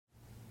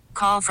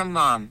Call from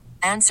mom.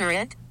 Answer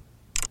it.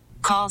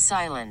 Call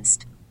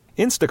silenced.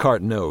 Instacart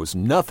knows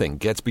nothing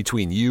gets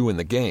between you and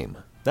the game.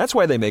 That's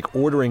why they make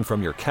ordering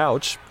from your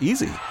couch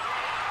easy.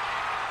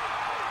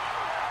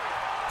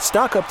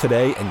 Stock up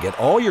today and get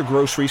all your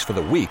groceries for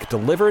the week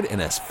delivered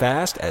in as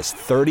fast as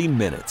 30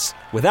 minutes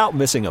without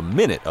missing a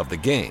minute of the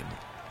game.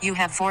 You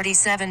have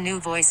 47 new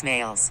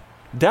voicemails.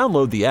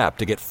 Download the app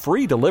to get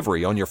free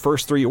delivery on your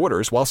first 3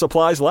 orders while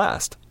supplies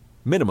last.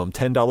 Minimum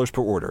 $10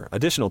 per order.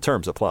 Additional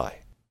terms apply.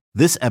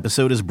 This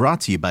episode is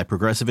brought to you by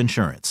Progressive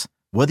Insurance.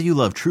 Whether you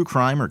love true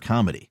crime or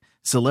comedy,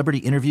 celebrity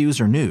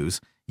interviews or news,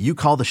 you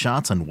call the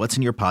shots on what's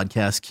in your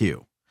podcast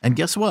queue. And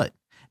guess what?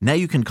 Now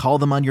you can call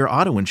them on your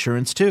auto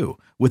insurance too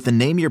with the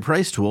Name Your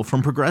Price tool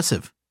from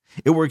Progressive.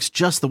 It works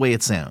just the way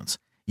it sounds.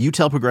 You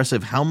tell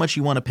Progressive how much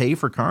you want to pay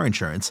for car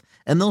insurance,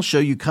 and they'll show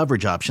you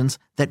coverage options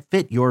that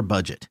fit your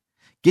budget.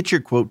 Get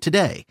your quote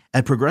today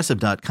at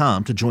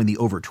Progressive.com to join the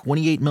over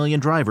 28 million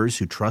drivers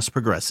who trust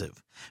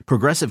Progressive.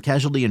 Progressive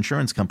Casualty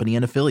Insurance Company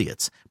and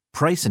Affiliates.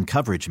 Price and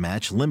coverage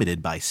match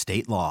limited by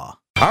state law.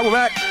 All right, we're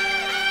back,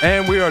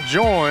 and we are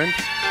joined,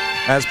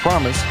 as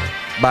promised,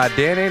 by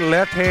Danny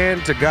Left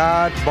Hand to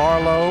God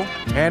Barlow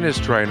and his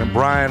trainer,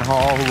 Brian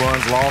Hall, who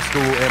runs Law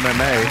School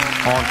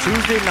MMA. On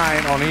Tuesday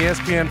night on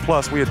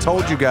ESPN+, we had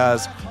told you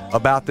guys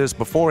about this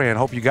beforehand.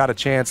 Hope you got a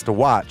chance to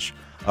watch.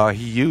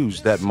 He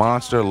used that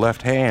monster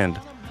left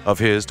hand of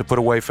his to put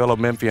away fellow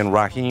Memphian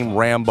Raheem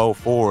Rambo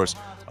Forrest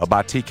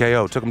by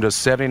TKO. Took him to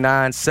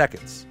 79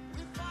 seconds.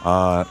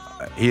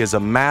 He is a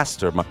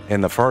master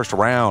in the first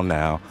round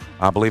now.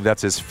 I believe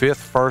that's his 5th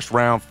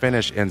first-round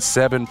finish in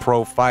 7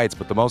 pro fights.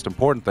 But the most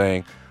important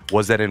thing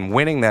was that in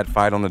winning that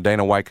fight on the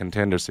Dana White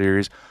Contender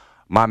Series,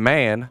 my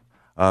man,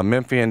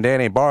 Memphian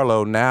Danny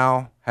Barlow,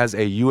 now has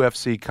a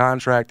UFC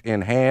contract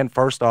in hand.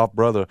 First off,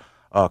 brother,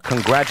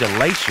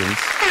 congratulations.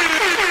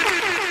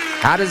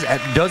 How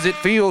does it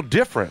feel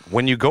different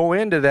when you go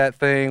into that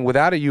thing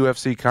without a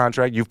UFC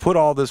contract? You've put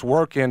all this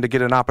work in to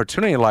get an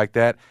opportunity like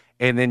that,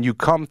 and then you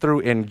come through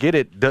and get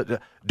it.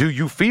 Do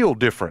you feel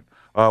different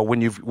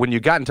when you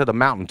got into the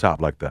mountaintop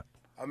like that?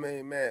 I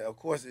mean, man, of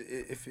course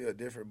it feels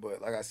different,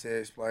 but like I said,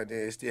 explained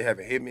there, it still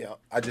haven't hit me.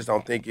 I just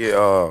don't think it.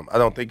 I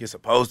don't think it's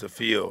supposed to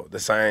feel the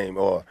same,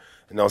 or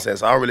you know what I'm saying.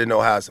 So I don't really know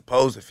how it's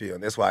supposed to feel,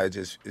 and that's why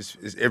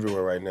it's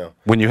everywhere right now.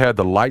 When you had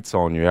the lights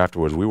on you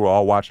afterwards, we were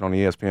all watching on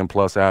ESPN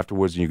Plus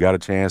afterwards, and you got a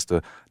chance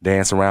to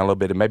dance around a little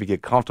bit and maybe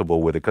get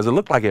comfortable with it, because it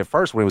looked like at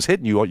first when it was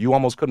hitting you, you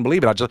almost couldn't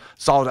believe it. I just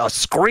saw a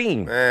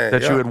scream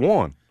that you had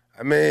won.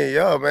 I mean,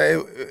 yeah,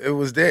 man, it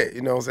was that.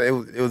 You know what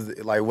I'm saying? It was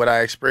like what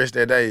I expressed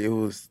that day. It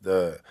was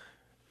the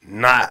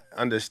not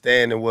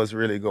understanding what's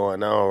really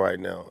going on right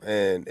now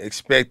and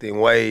expecting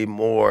way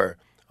more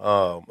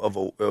of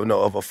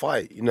a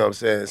fight. You know what I'm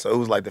saying? So it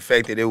was like the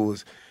fact that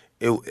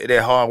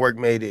that hard work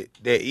made it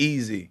that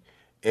easy,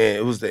 and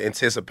it was the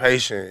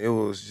anticipation. It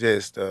was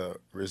just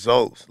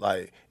results.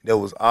 Like that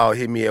was all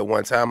hit me at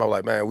one time. I was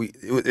like, man,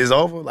 it's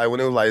over. Like when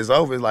it was like it's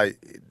over,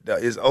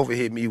 it's over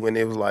hit me when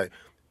it was like,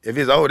 if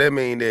it's over, that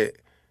mean that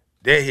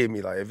hit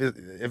me. Like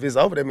if it's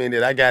over, that mean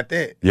that I got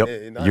that. Yep,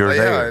 you're like,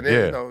 there. And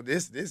then, you know,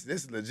 this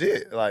is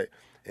legit. Like,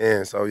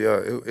 and so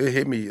yeah, it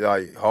hit me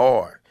like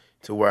hard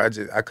to where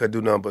I couldn't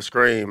do nothing but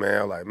scream, man.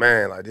 I was like,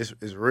 man, like this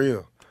is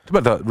real.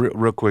 But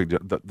real quick,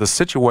 the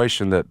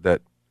situation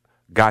that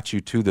got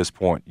you to this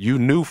point, you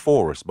knew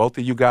Forrest. Both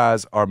of you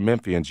guys are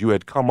Memphians. You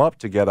had come up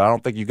together. I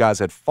don't think you guys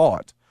had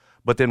fought.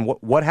 But then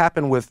what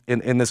happened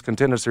in this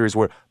Contender Series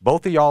where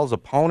both of y'all's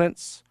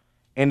opponents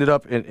ended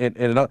up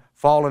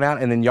falling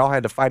out, and then y'all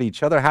had to fight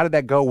each other? How did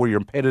that go where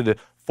you're pitted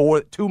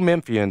for 2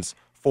 Memphians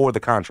for the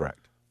contract?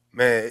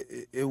 Man,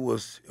 it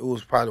was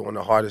probably one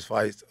of the hardest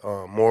fights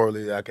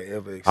morally that I could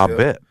ever accept. I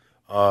bet.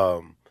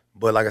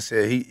 But like I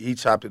said, he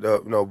chopped it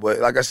up, you know. But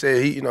like I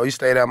said, he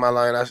stayed out my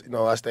line.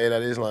 I stayed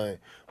out his line.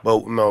 But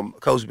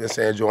coach been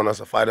saying join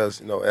us or fight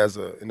us, as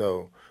a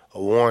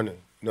warning,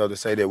 to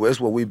say that it's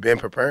what we've been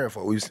preparing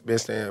for. We've been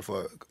saying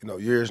for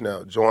years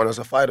now. Join us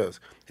or fight us.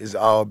 It's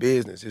all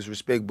business. It's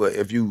respect. But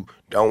if you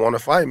don't want to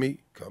fight me,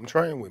 come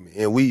train with me,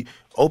 and we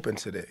open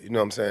to that. You know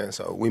what I'm saying?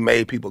 So we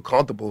made people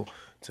comfortable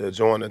to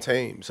join the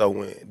team. So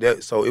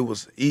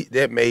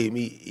that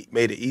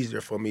made it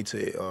easier for me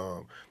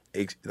to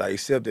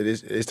accept that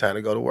it's time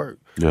to go to work.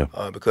 Yeah.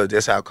 Because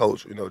that's how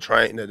coach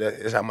train.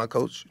 That's how my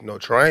coach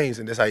trains,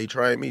 and that's how he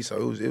trained me.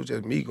 So it was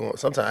just me going.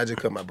 Sometimes I just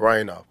cut my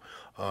brain off.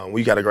 When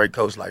you got a great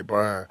coach like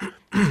Brian,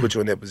 put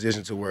you in that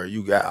position to where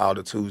you got all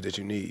the tools that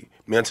you need,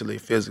 mentally,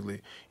 physically,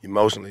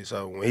 emotionally.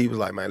 So when he was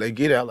like, man, let's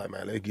get it, I was like,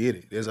 man, let's get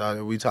it. That's all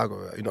that we talk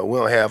about. We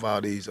don't have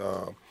all these,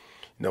 I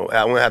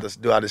won't have to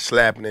do all this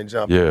slapping and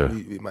jumping. Yeah.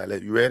 We might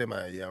let you ready,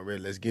 man. Yeah, I'm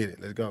ready. Let's get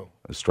it. Let's go.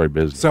 That's straight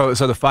business. So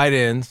the fight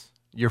ends.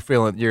 You're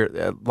feeling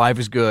your life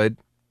is good.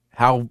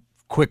 How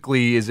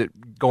quickly is it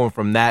going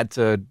from that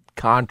to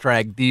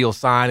contract deal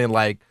signing?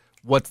 Like,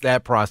 what's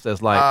that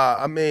process like?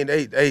 I mean,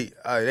 they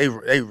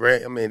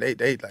ran. I mean,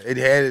 they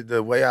had it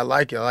the way I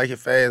like it. I like it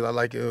fast. I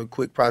like it a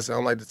quick process. I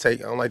don't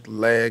like to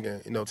lag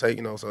and take.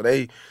 So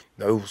they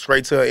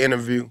straight to an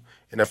interview.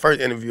 In the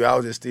first interview, I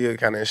was just still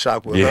kind of in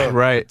shock with her.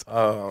 Right.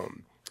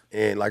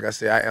 And like I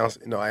said,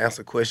 I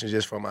answered questions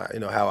just from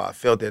how I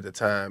felt at the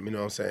time, you know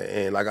what I'm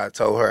saying? And like I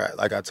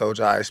told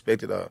you, I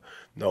expected a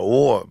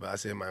war, but I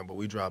said, man, but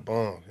we dropped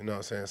bombs, you know what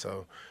I'm saying?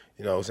 So,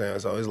 you know what I'm saying?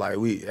 So it's like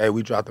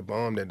we dropped the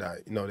bomb that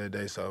night, that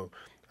day. So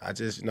I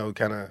just,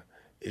 kind of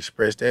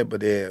expressed that,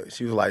 but then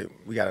she was like,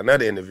 we got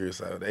another interview.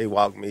 So they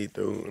walked me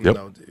through,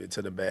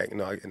 to the back,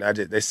 and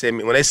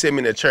when they sent me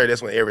in the chair,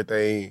 that's when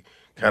everything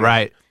kind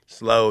of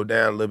slowed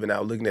down a little bit. And I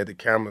was looking at the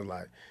camera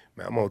like,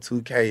 man, I'm on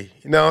 2K.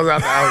 You know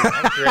what I'm saying?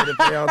 I'm ready to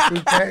play on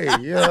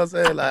 2K. You know what I'm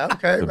saying? Like,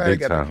 okay, man, I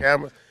got the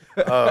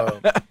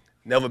camera.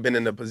 Never been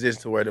in a position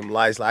to where them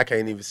lights, like, I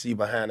can't even see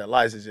behind the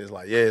lights. It's just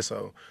like, yeah.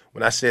 So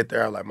when I sat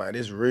there, I was like, man,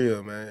 this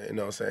real, man. You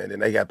know what I'm saying? Then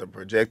they got the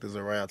projectors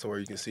around to where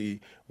you can see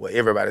what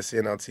everybody's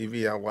seeing on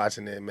TV. I'm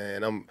watching it, man. You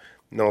know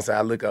what I'm saying?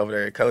 I look over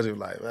there at Coach and be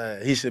like,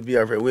 man, he should be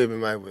up here with me,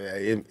 man.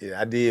 But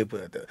I did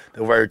put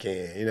the work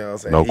in. You know what I'm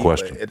saying? No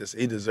question.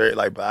 He deserved,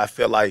 but I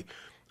felt like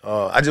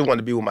I just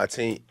wanted to be with my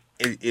team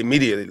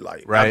immediately.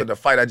 Like, after the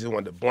fight, I just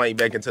wanted to blank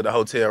back into the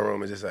hotel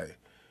room and just say,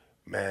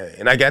 man.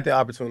 And I got the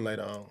opportunity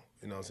later on.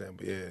 You know what I'm saying?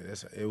 But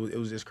yeah, it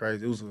was just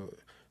crazy. It was a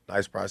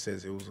nice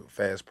process. It was a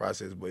fast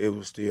process, but it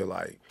was still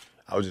like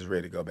I was just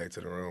ready to go back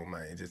to the room,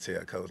 man, and just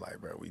tell Coach, like,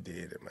 bro, we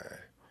did it, man.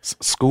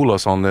 School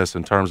us on this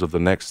in terms of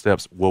the next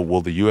steps. Will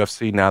the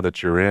UFC, now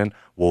that you're in,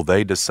 will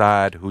they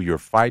decide who you're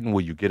fighting?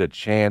 Will you get a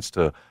chance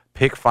to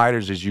pick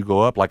fighters as you go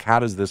up? Like, how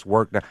does this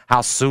work now?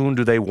 How soon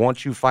do they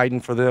want you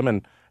fighting for them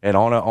and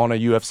on a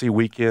UFC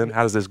weekend?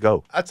 How does this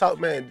go? I talk,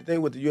 man, the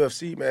thing with the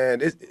UFC, man,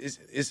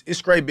 it's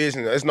straight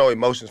business. There's no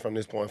emotions from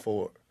this point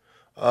forward.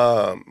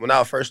 When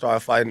I first started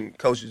fighting,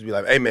 coaches would be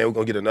like, hey, man, we're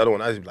going to get another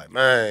one. I just be like,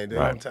 man, dude,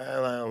 I'm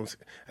tired.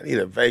 I need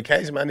a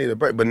vacation, man. I need a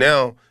break. But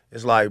now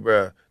it's like,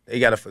 bro, they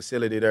got a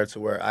facility there to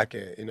where I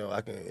can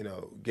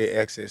get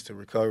access to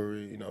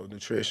recovery,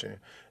 nutrition,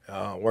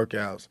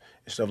 workouts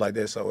and stuff like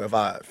that. So if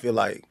I feel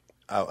like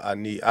I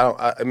mean,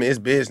 it's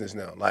business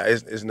now. Like,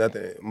 it's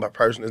nothing. My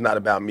person, it's not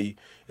about me.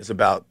 It's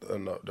about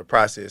the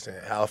process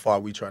and how far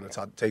we trying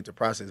to take the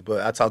process.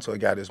 But I talked to a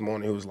guy this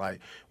morning who was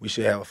like, we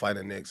should have a fight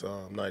in the next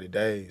 90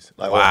 days.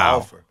 Like, wow.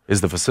 Offer.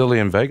 Is the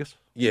facility in Vegas?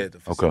 Yeah, the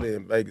facility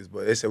in Vegas.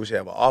 But they said we should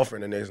have an offer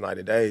in the next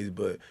 90 days.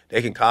 But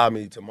they can call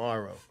me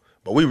tomorrow.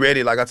 But we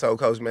ready. Like I told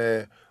Coach,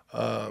 man,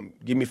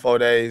 give me 4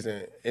 days,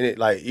 and it,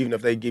 like, even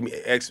if they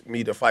ask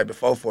me to fight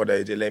before 4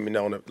 days, just let me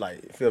know.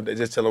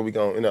 Just tell them we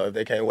gon', if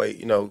they can't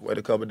wait, wait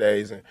a couple of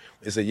days, and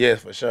it's a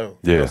yes for sure. Yeah.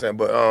 You know what I'm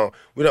saying?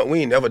 But we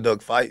ain't never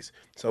duck fights,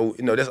 so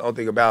that's the only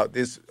thing about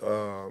this.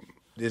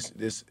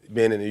 This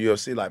being in the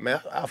UFC, like,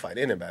 man, I'll fight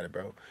anybody,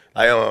 bro.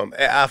 Like,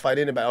 I'll fight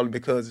anybody only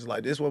because it's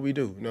like, this is what we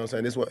do. You know what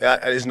I'm saying?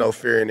 There's no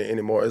fear in it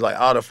anymore. It's like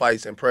all the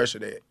fights and pressure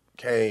that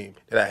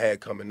I had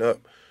coming up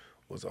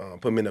was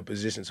put me in a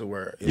position to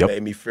where it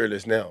made me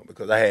fearless now,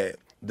 because I had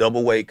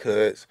double weight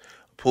cuts,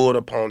 pulled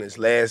opponents,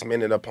 last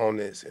minute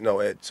opponents.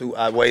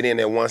 I weighed in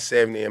at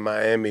 170 in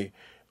Miami,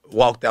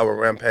 walked out with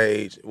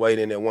Rampage, weighed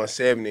in at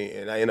 170,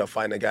 and I ended up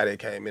fighting a guy that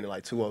came in at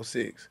like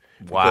 206.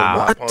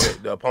 Wow.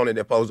 The opponent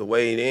that supposed to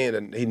weigh in,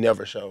 and he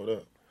never showed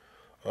up.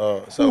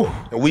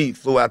 And we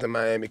flew out to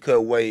Miami,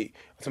 cut weight.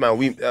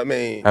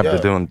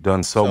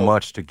 Done so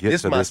much to get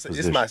to this position.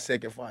 This is my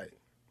second fight.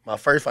 My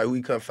first fight,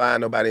 we couldn't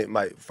find nobody.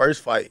 My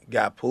first fight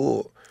got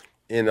pulled.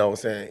 You know what I'm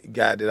saying?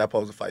 Guy that I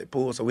supposed to fight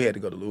pulled, so we had to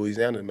go to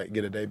Louisiana to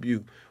get a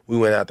debut. We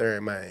went out there,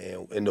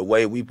 and the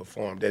way we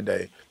performed that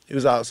day, it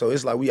was also.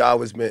 It's like we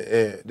always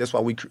been. That's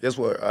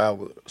where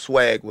our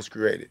swag was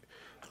created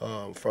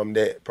from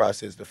that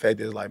process. The fact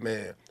that it's like,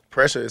 man,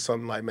 pressure is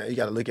something like, man, you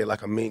got to look at it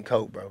like a mink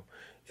coat, bro.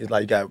 It's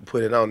like you got to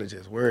put it on and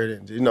just wear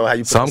it. And how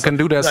you put some can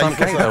do that, some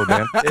can't though,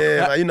 Dan.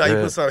 Yeah, you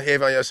put something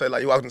heavy on your shirt,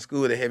 like you walk to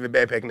school with a heavy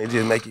backpack and it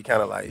just make you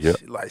kind of like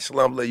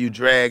slump, you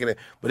dragging it.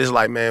 But it's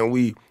like, man,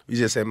 we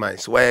just said, man,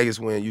 swag is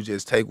when you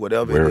just take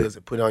whatever it is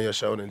and put it on your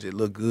shoulder and just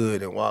look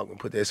good and walk and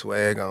put that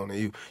swag on,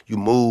 and you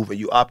move and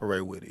you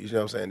operate with it. You know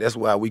what I'm saying? That's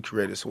why we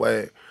created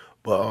swag.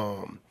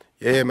 But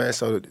yeah, man.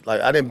 So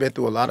like I done been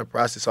through a lot of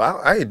process, so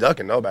I ain't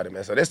ducking nobody,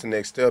 man. So that's the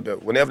next step.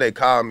 Whenever they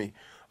call me.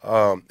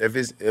 If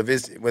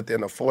it's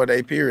within a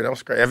 4-day period, I'm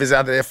straight. If it's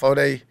after that 4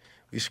 day,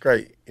 we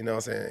straight. You know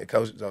what I'm saying?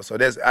 Coach, so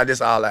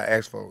that's all I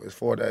ask for is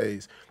 4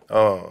 days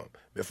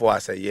before I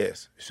say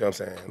yes. You know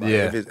what I'm saying? Like,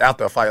 if it's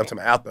after a fight, I'm talking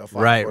about after a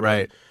fight.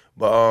 Right.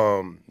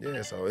 But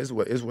so it's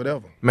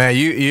whatever. Man,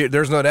 you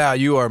there's no doubt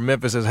you are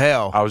Memphis as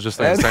hell. I was just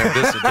thinking,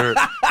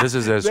 this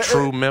is as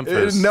true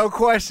Memphis. No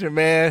question,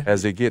 man.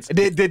 As it gets.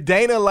 Did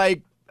Dana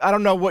I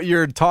don't know what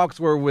your talks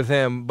were with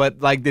him, but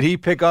did he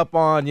pick up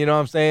on, you know what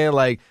I'm saying?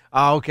 Like,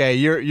 oh, okay,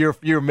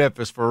 you're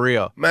Memphis for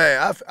real.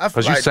 Man,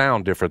 because you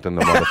sound different than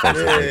the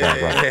motherfuckers that they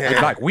got,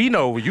 right? Like, we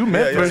know you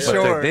Memphis, but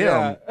sure,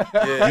 them,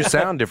 you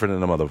sound different than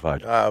the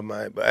motherfuckers.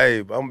 Man, but hey,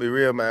 I'm gonna be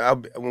real,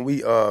 man. When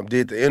we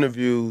did the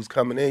interviews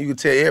coming in, you could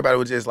tell everybody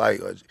was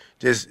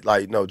just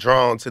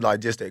drawn to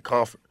just their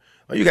comfort.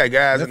 You got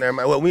guys in there,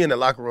 man. Well, we in the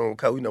locker room,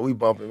 we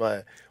bumping,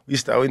 man. we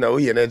start,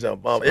 we in that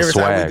jump bump. Every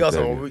time we go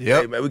somewhere,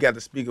 Yep. hey, man, we got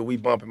the speaker, we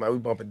bumping, man. We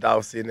bumping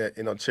Dolph sitting there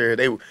in a chair.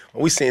 When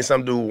we seen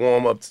some dude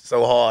warm up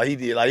so hard,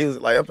 he was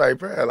like, I'm like,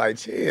 bro, like,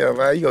 chill,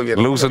 man. You gonna get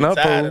loosen up,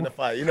 tired in the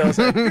fight. You know what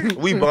I'm saying?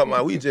 We bump,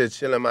 man. We just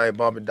chilling, man,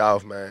 bumping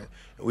Dolph, man.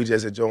 And we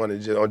just enjoying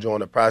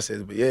the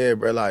process. But yeah,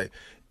 bro, like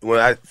when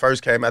I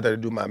first came out there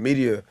to do my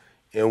media.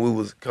 And we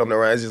was coming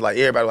around, it's just like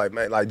everybody like,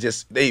 man, like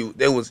just they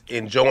was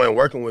enjoying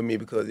working with me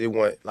because it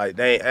wasn't like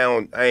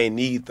I ain't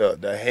need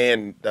the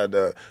hand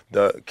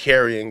the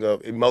carrying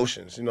of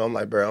emotions. I'm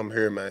like, bro, I'm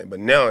here, man. But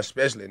now,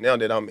 especially now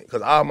that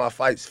because all my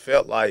fights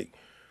felt like,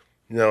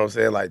 you know what I'm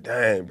saying, like,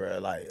 dang, bro,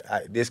 like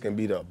this can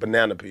be the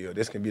banana peel,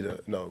 this can be the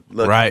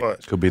lucky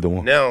punch. Could be the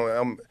one. Now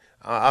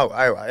I'm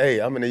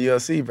in the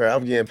UFC, bro.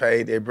 I'm getting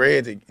paid that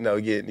bread to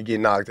get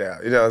knocked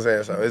out. You know what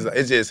I'm saying? So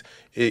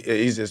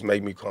it just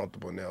make me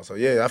comfortable now. So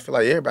yeah, I feel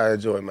like everybody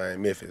enjoy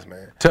Memphis,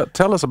 man.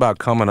 Tell us about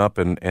coming up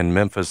in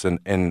Memphis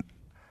and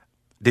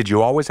did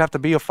you always have to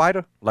be a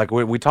fighter? Like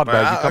we talked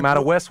about, you come out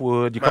of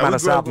Westwood, you come out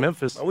of South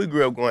Memphis. We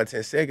grew up going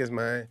 10 seconds,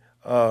 man.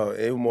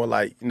 It was more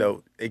like,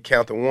 they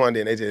count to one,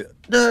 then they just,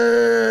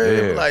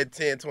 like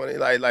 10, 20,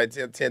 like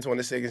 10,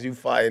 20 seconds you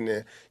fighting,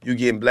 and you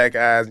getting black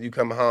eyes, and you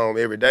coming home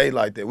every day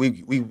like that.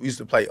 We used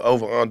to play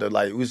over, under,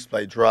 like we used to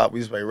play drop, we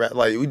used to play rap,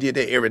 like we did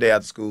that every day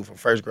after school from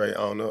first grade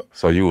on up.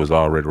 So you was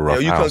already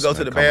rough. You couldn't go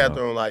to the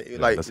bathroom, like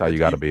that's how you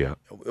got to be out.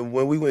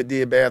 When we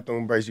did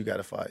bathroom breaks, you got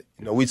to fight.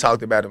 We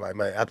talked about it like,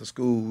 man, after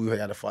school we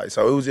had to fight.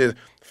 So it was just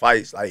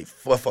fights like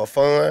for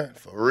fun,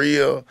 for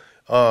real.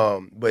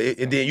 And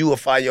then you will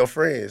fight your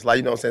friends, like,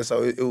 you know what I'm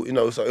saying.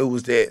 So so it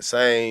was that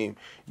same,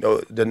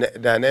 the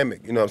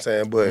dynamic, you know what I'm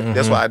saying. But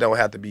that's why I don't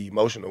have to be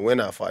emotional when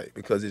I fight,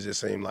 because it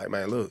just seemed like,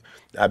 man, look,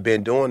 I've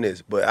been doing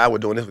this, but I was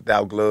doing this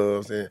without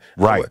gloves and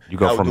you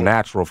go from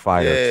natural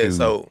fighter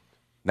to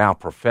now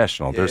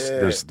professional. Yeah.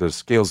 There's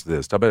skills to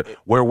this. But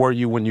where were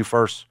you when you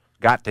first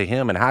got to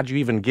him, and how'd you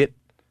even get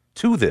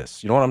to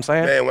this? You know what I'm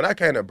saying? Man, when I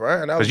came to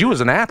Brian, because you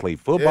was an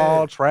athlete,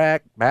 football,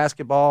 track,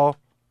 basketball.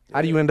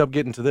 How do you end up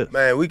getting to this?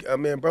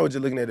 Man, bro,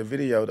 just looking at the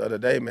video the other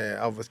day, man,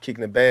 I was kicking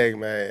the bag,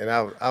 man, and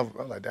I was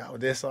like, I was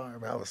that sorry,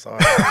 man. I was sorry.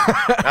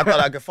 I thought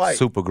I could fight.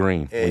 Super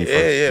green.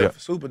 And,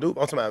 super dude.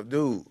 I'm talking about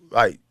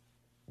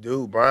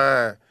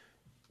Brian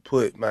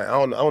put, man,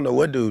 I don't know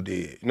what dude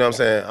did. You know what I'm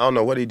saying? I don't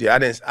know what he did.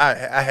 I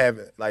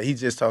haven't, like, he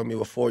just told me it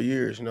was 4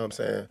 years, you know what I'm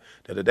saying,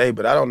 the other day,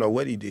 but I don't know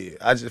what he did.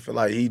 I just feel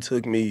like he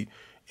took me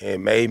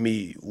and made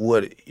me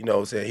what, you know what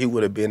I'm saying, he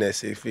would have been at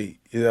 6 feet.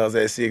 You know what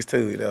I'm saying,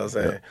 6'2", you know what I'm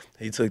saying? Yep.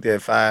 He took that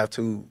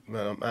 5'2",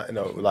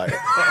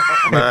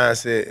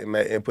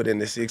 mindset and put in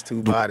the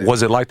 6'2" body.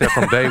 Was it like that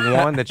from day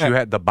one, that you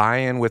had the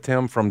buy-in with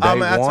him from day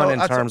one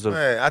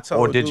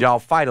or did y'all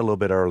fight a little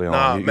bit early on?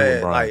 Nah,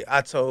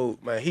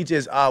 man, he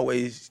just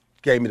always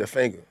gave me the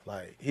finger.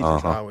 Like, he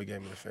just always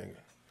gave me the finger.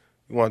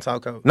 You want to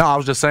talk, Coach? No, I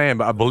was just saying,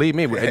 but believe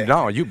me, we want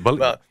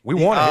to.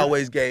 He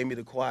always gave me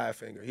the quiet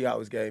finger. He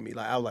always gave me,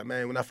 like, I was like,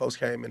 man, when I first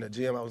came in the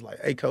gym, I was like,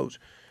 hey, Coach,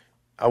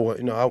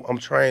 I'm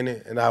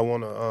training, and I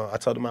want to, I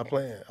told him my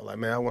plan. I was like,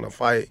 man, I want to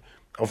fight.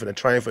 I'm finna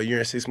train for a year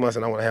and 6 months,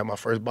 and I want to have my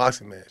first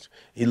boxing match.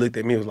 He looked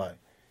at me and was like,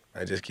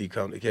 man, just keep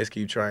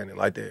training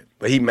like that.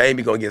 But he made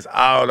me go against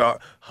all the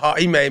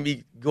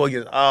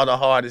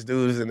hardest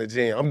dudes in the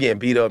gym. I'm getting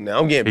beat up now.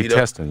 I'm getting beat up.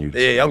 Testing you.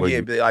 Yeah, I'm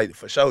getting like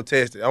for sure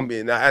tested.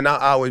 And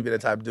I always been the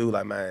type of dude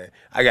like, man,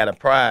 I got a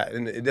pride,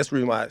 and that's the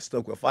reason why I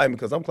stuck with fighting,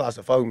 because I'm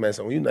claustrophobic, man.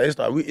 So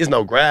it's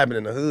no grabbing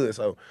in the hood.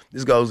 So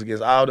this goes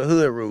against all the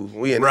hood rules.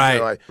 We in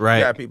right. You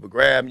got people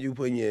grabbing you,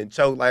 putting you in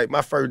choke. Like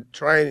my first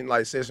training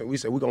session, we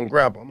said we're gonna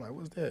grab them. I'm like,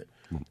 what's that?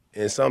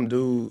 And some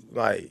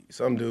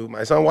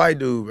white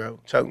dude, bro,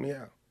 choked me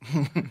out. I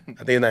think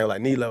his name was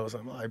like Nilo or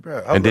something. I'm like,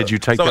 bro. And did you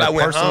take that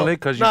personally?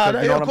 Because you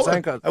know what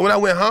I'm saying? When I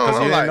went home,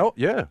 I'm like,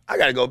 I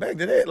got to go back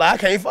to that. Like, I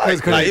can't fight.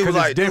 Because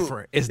it's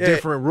different. It's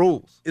different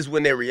rules. It's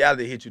when that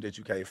reality hit you that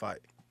you can't fight.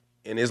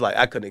 And it's like,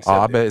 I couldn't accept it.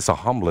 I bet it's a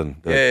humbling.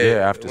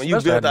 After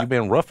you've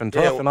been rough and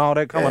tough and all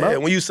that coming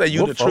up. When you say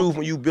you the truth,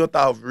 when you built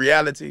off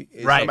reality,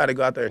 and somebody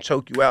go out there and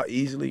choke you out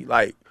easily,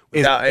 like,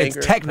 without anger.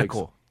 It's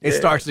technical. It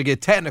starts to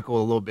get technical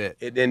a little bit.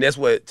 And then that's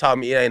what taught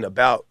me it ain't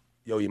about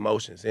your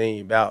emotions. It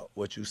ain't about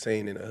what you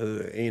seen in the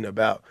hood. It ain't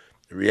about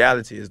the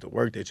reality is the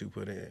work that you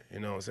put in. You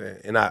know what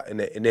I'm saying?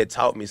 And that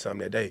taught me something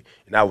that day.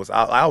 And I was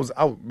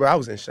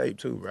in shape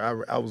too,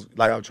 bro. I was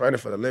training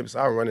for the Olympics.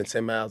 I was running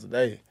 10 miles a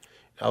day.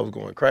 I was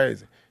going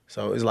crazy.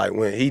 So it's like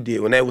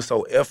when they was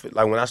so effort,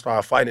 like when I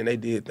started fighting, they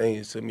did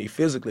things to me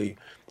physically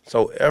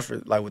so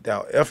effort, like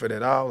without effort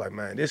at all. Like,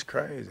 man, this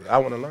crazy. I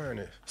want to learn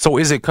this. So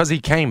is it because he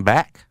came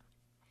back?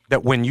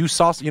 That when you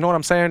saw, you know what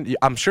I'm saying?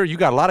 I'm sure you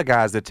got a lot of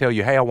guys that tell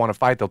you, hey, I want to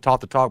fight. They'll talk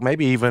the talk,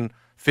 maybe even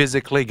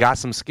physically got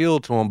some skill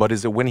to him. But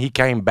is it when he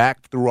came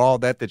back through all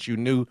that you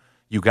knew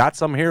you got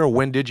something here, or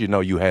when did you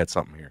know you had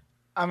something here?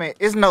 I mean,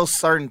 it's no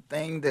certain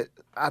thing that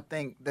I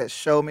think that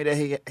showed me that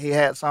he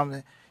had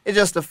something. It's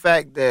just the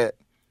fact that,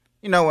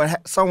 when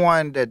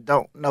someone that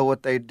don't know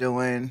what they're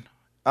doing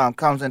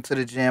comes into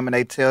the gym and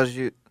they tells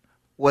you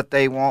what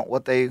they want,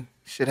 what they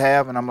should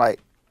have, and I'm like,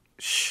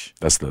 shh.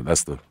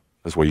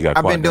 That's where you got.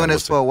 I've been doing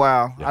this for a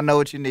while. Yeah. I know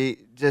what you need.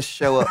 Just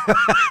show up.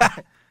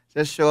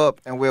 Just show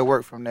up and we'll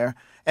work from there.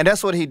 And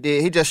that's what he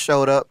did. He just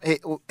showed up.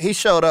 He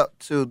showed up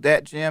to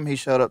that gym. He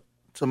showed up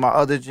to my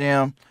other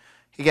gym.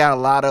 He got a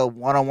lot of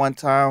one-on-one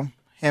time.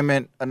 Him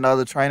and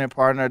another training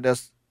partner,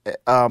 that's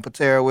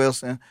Patera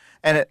Wilson.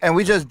 And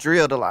we just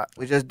drilled a lot.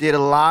 We just did a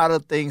lot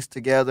of things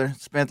together,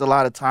 spent a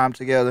lot of time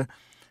together.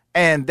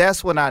 And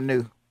that's when I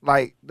knew,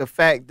 like, the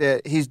fact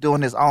that he's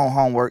doing his own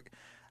homework.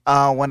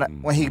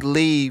 When he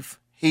leave,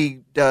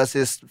 he does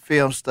his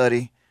film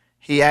study.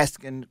 He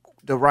asking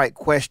the right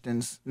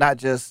questions, not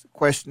just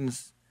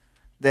questions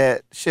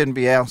that shouldn't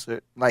be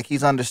answered. Like,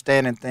 he's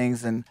understanding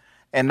things and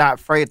not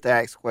afraid to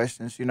ask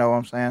questions, you know what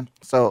I'm saying?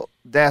 So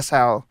that's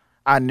how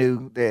I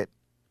knew that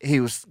he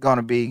was going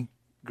to be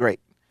great.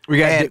 We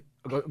got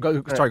go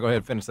ahead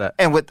and finish that.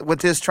 And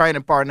with his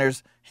training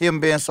partners, him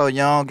being so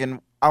young and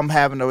I'm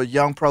having a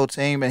young pro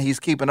team and he's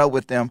keeping up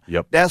with them,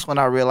 that's when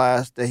I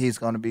realized that he's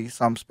going to be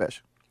something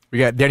special. We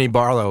got Danny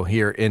Barlow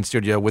here in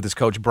studio with his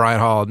coach, Brian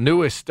Hall,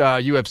 newest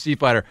UFC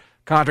fighter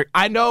contract.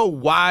 I know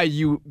why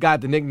you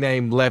got the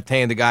nickname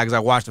left-handed guy because I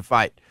watched the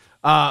fight.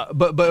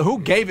 But who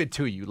gave it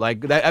to you?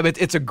 Like, that, I mean,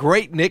 it's a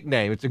great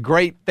nickname. It's a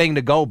great thing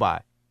to go by.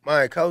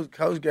 Man,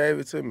 coach gave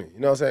it to me. You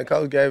know what I'm saying?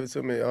 Coach gave it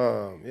to me.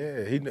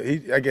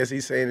 He I guess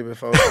he's seen it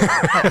before.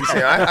 He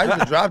said, I used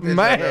to drop that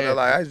jump.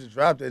 I used to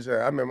drop that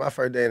jump. I remember my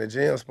first day in the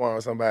gym sparring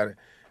with somebody.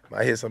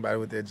 I hit somebody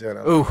with that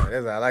jump. Ooh,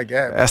 that's how I like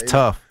that. That's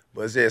tough.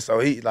 But yeah, so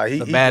it's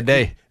a bad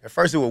day. At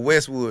first it was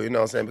Westwood, you know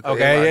what I'm saying? Because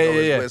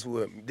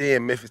Westwood,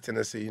 then Memphis,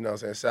 Tennessee, you know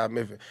what I'm saying? South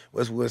Memphis,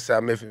 Westwood,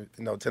 South Memphis,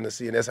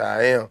 Tennessee, and that's how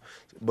I am.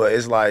 But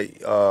it's like,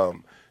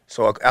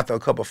 so after a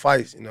couple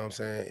fights, you know what I'm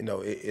saying?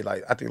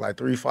 I think like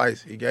 3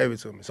 fights, he gave it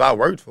to me. So I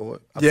worked for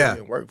it.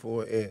 I worked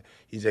for it, and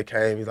he just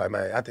came. He's like,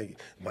 man, I think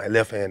my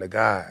left-handed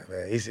guy,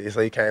 man.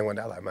 So he came one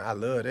day, like, man, I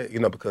love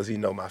that, because he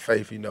know my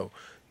faith, you know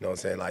what I'm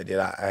saying? Like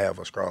that, I have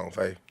a strong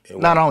faith.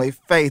 Not only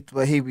faith,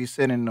 but he be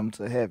sending them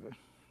to heaven.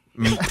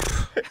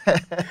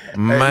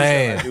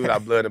 Man, dude, our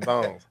blood and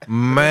bones.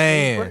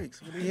 Man,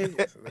 I ain't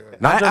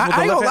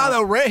gonna lie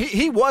though,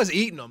 he was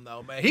eating them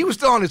though, man. He was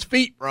still on his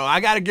feet, bro. I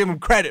gotta give him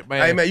credit,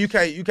 man. Hey, man, you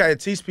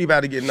can't teach people how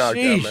to get knocked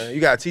out, man.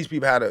 You gotta teach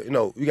people how to,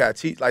 you gotta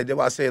teach. Like that's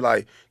why I say,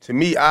 like, to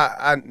me,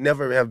 I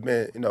never have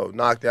been,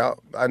 knocked out.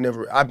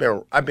 I've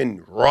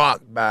been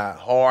rocked by a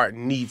hard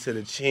knee to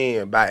the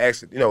chin by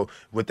accident,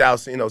 without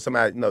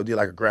somebody, did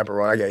like a grapple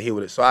run. I got hit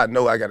with it, so I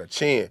know I got a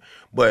chin.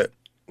 But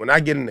when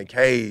I get in the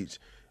cage,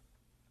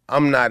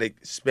 I'm not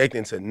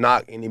expecting to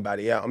knock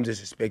anybody out. I'm just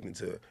expecting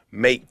to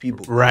make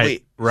people quit. You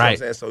know what I'm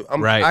saying? So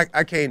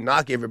I can't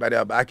knock everybody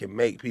out, but I can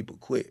make people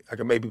quit. I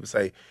can make people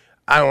say,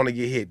 I don't want to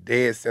get hit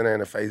dead center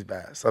in the face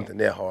by something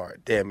that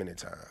hard that many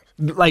times.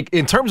 Like,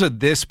 in terms of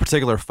this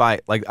particular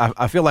fight, like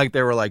I feel like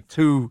there were like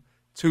two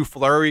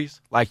flurries.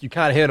 Like, you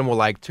kind of hit them with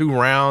like 2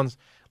 rounds.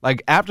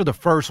 Like, after the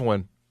first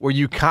one,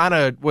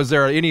 was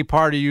there any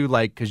part of you,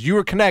 like, because you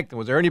were connecting,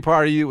 was there any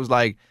part of you that was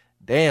like,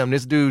 damn,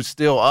 this dude's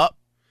still up?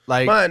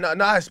 Like, I didn't.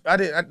 That's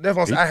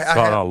what I'm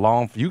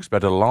saying. You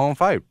expected a long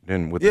fight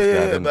then with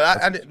this guy.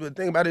 But the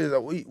thing about it is that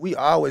we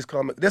always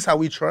come. That's how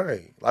we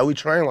train. Like, we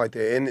train like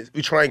that, and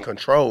we train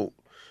controlled.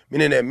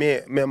 Meaning that me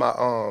and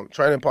my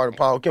training partner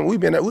Paul Kim, we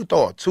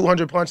throw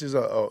 200 punches.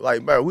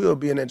 Like, bro, we'll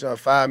be in that job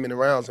 5-minute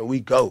rounds and we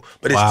go.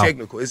 But it's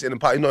technical. It's in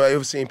the I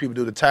ever seen people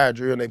do the tire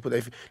drill and they put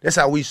their. That's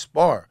how we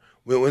spar.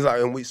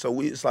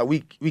 It's like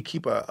we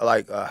keep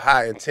a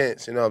high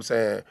intense, you know what I'm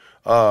saying?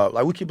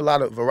 Like, we keep a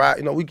lot of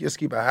variety, we just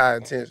keep a high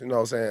intense, you know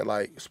what I'm saying,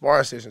 like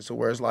sparring session, to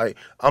where it's like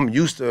I'm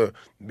used to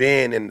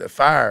being in the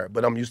fire,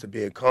 but I'm used to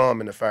being calm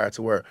in the fire,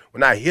 to where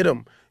when I hit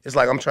them, it's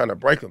like I'm trying to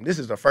break them. This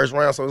is the first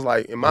round, so it's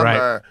like in my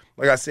mind,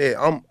 like I said,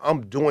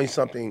 I'm doing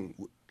something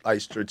like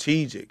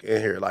strategic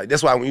in here. Like,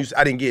 that's why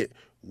I didn't get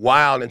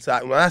wild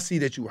inside. When I see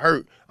that you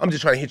hurt, I'm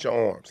just trying to hit your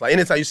arms. Like,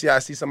 anytime I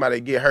see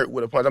somebody get hurt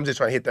with a punch, I'm just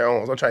trying to hit their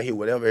arms. I'm trying to hit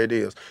whatever it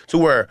is, to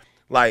where,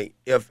 like,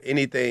 if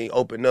anything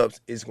open up,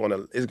 it's gonna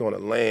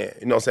land.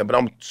 You know what I'm saying? But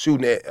I'm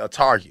shooting at a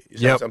target. You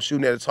know what I'm saying? I'm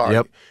shooting at a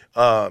target.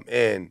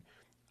 And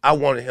I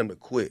wanted him to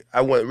quit.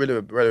 I wasn't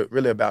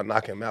really about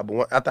knocking him out.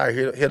 But after I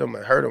hit him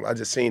and hurt him, I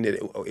just seen that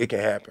it can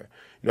happen.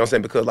 You know what I'm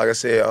saying? Because, like I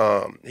said,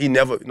 he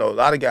never. A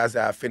lot of guys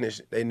that I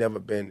finished, they never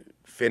been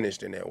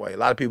finished in that way. A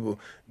lot of people,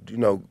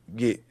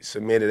 get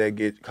submitted, they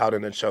get caught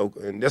in a choke,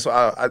 and that's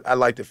why I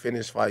like to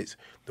finish fights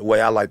the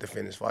way I like to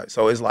finish fights.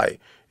 So it's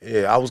like,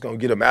 I was gonna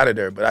get him out of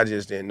there, but I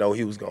just didn't know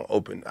he was gonna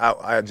open.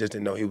 I just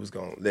didn't know he was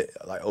gonna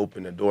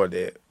open the door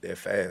that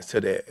fast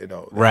to that,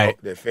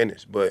 that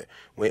finish. But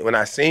when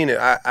I seen it,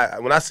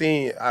 when I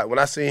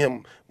seen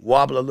him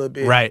wobble a little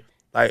bit,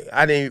 like,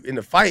 I didn't, in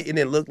the fight, it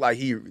didn't look like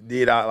he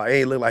did out. Like, it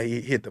ain't look like he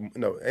hit the.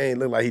 It ain't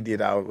look like he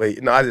did out.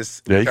 Wait, I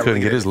just. Yeah, he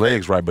couldn't get his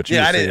legs right, but you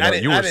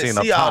were seeing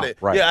up top.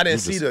 Right. Yeah, I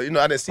didn't see that.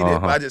 I didn't see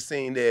that. But I just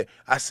seen that.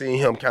 I seen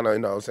him kind of,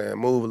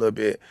 move a little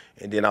bit,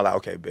 and then I was like,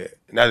 okay, bet.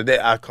 And after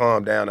that, I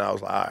calmed down, and I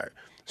was like, all right.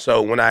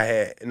 So when I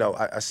had,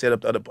 I set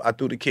up I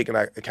threw the kick, and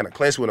I kind of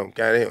clinched with him.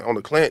 On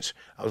the clinch,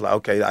 I was like,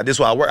 okay, this is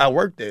what I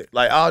worked at.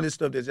 Like, all this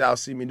stuff that y'all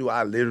see me do,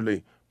 I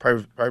literally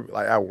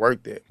like I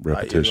worked it. Repetition.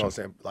 Like, you know what I'm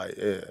saying? Like,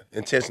 yeah,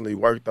 intentionally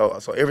worked though.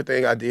 So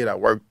everything I did, I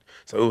worked.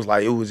 So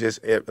it was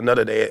just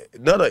another day.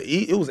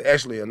 It was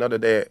actually another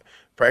day at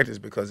practice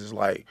because it's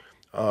like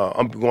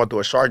I'm going through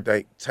a Shark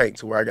Tank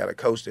to where I got a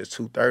coach that's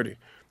 230,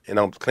 and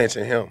I'm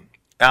clinching him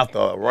after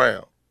a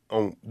round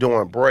on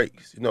doing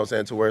breaks. You know what I'm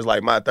saying? To where it's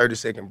like my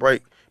 30-second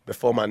break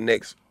before my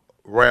next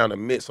round of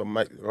mitts or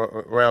my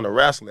round of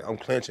wrestling, I'm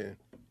clinching.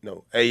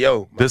 Hey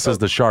yo. This is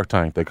the Shark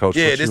Tank that coach.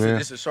 Yeah, this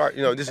is Shark.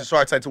 This is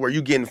Shark Tank to where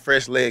you getting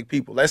fresh leg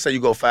people. Let's say you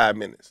go 5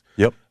 minutes.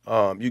 Yep.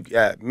 You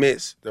got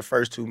mitts the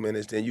first 2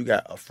 minutes, then you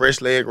got a fresh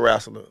leg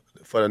wrestler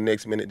for the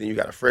next minute, then you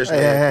got a fresh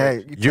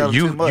leg.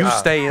 You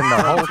stay in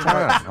the whole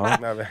time. Huh?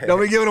 Don't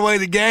be giving away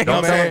the game,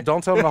 man.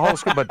 Don't tell them the whole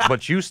script,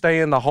 but you stay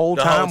in the whole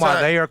time while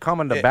they are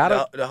coming to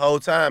battle. The whole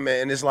time,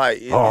 man. And it's like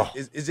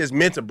it's just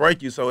meant to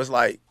break you. So it's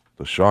like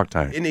the Shark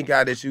Tank. Any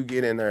guy that you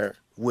get in there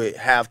would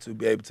have to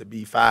be able to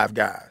be 5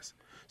 guys.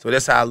 So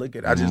that's how I look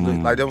at it. I just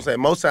look like I'm saying.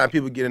 Most time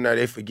people get in there,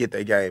 they forget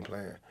their game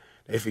plan.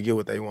 They forget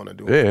what they want to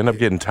do. Yeah, end up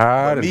getting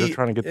tired and just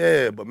trying to get.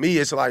 Yeah, but me,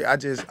 it's like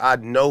I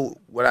know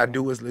what I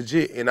do is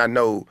legit, and I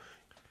know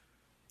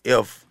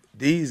if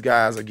these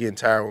guys are getting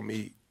tired with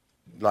me,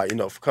 like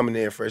for coming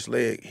in fresh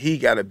leg, he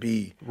got to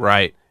be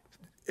right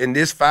in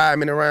this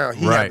 5-minute round.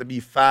 He have to be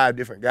 5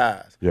 different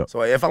guys. Yep.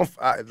 So if I'm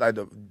like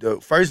the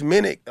first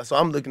minute, so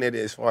I'm looking at it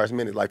as far as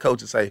minutes. Like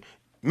coaches say,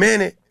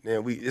 minute,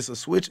 then it's a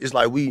switch. It's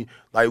like we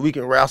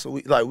can wrestle.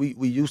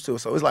 We used to.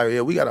 So it's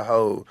like we got a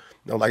whole.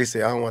 Like I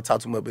said, I don't want to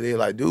talk too much, but they're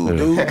like, dude,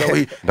 not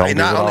only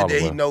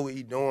that he know what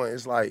he doing.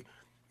 It's like,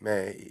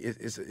 man,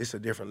 it's a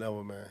different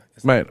level, man.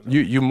 Man,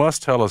 you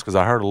must tell us because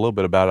I heard a little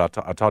bit about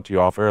it. I talked to you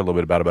off air a little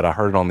bit about it, but I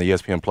heard it on the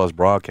ESPN Plus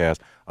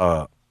broadcast.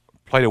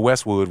 Played at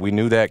Westwood. We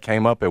knew that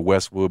came up at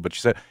Westwood, but you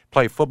said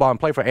played football and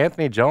played for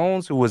Anthony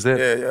Jones, who was went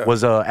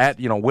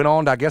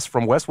on, I guess,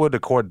 from Westwood to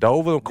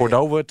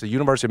Cordova to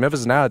University of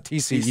Memphis, now at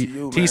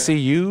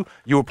TCU.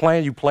 You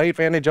played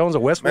for Anthony Jones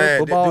at Westwood, man,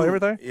 football,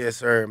 everything. Yes,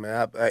 sir,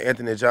 man.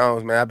 Anthony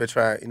Jones, man. I've been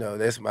trying.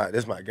 That's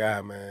my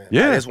guy, man.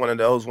 Yeah, that's one of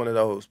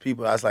those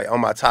people. I was like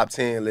on my top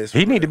 10 list.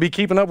 He need to be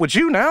keeping up with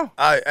you now.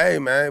 Hey,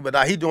 man, but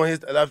he doing his.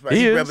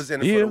 He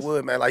represented for the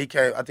Wood, man. Like he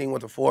came. I think he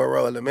went to Fort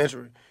Row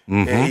Elementary.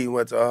 Mm-hmm. And he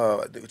went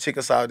to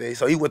Chickasaw Day.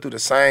 So he went through the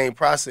same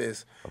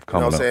process. You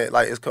know what I'm saying?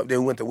 Like they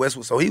went to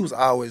Westwood. So he was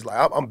always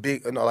like, I'm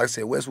big. Like I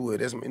said, Westwood.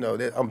 That's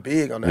I'm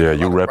big on that. Yeah,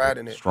 you rep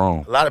it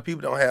strong. A lot of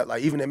people don't have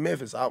even in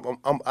Memphis. I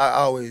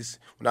always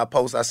when I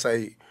post I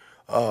say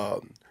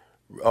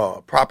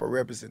proper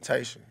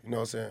representation. You know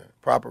what I'm saying?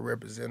 Proper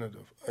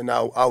representative. And I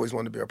always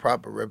want to be a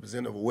proper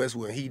representative of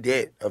Westwood. And he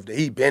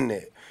been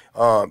there.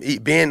 He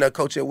being the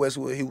coach at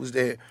Westwood. He was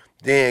there.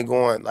 Then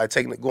going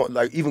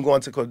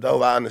to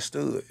Cordova, I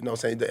understood, you know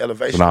what I'm saying, the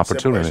elevation. An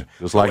opportunity,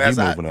 just like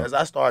you moving up. As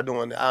I started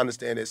doing it, I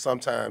understand that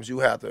sometimes you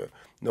have to, you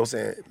know what I'm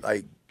saying,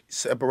 like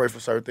separate from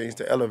certain things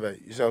to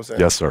elevate. You know what I'm saying?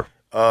 Yes, sir.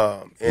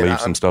 Leave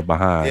some stuff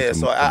behind. Yeah,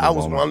 so I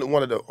was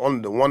one of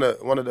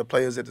the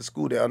players at the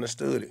school that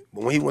understood it.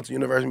 But when he went to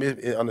University of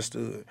Memphis, it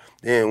understood.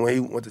 Then when he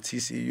went to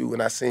TCU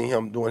and I seen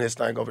him doing his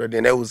thing over there,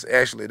 then that was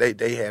actually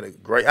they had a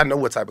great. I know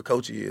what type of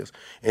coach he is,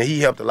 and he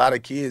helped a lot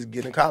of kids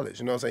get in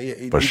college. You know what I'm saying?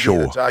 He did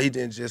a job. He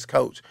didn't just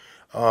coach.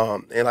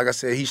 And like I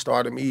said, he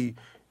started me.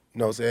 You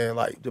know what I'm saying?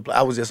 Like,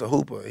 I was just a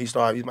hooper. He's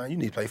man, you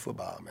need to play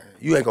football, man.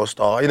 You ain't gonna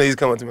star. He's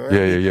coming to me,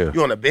 man. Yeah.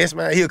 You on the bench,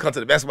 man? He'll come to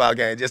the basketball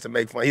game just to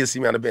make fun. He'll see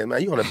me on the bench,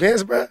 man. You on the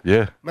bench, bro?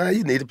 Yeah. Man,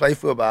 you need to play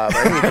football,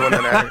 man. You ain't doing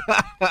nothing out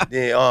here.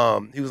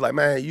 Then he was like,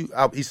 man,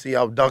 he see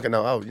I was dunking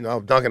on him.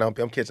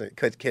 I'm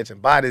catching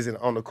bodies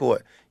on the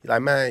court. He's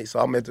like, man,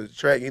 so I'm at the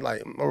track. He's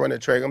like, I'm running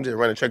track. I'm just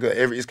running track.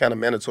 It's kind of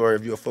mandatory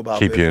if you're a football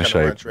player. Keep you in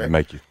shape and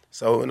make you.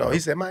 So, he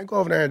said, man, go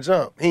over there and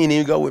jump. He didn't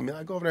even go with me.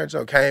 I go over there and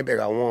jump. Came back,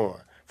 I won.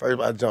 First,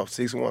 I jumped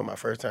 6'1", my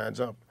first time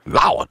jumping.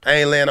 Lord. I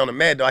ain't laying on the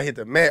mat, though. I hit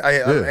the mat.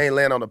 I ain't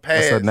laying on the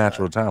pads. That's a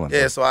natural talent.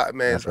 Yeah, so I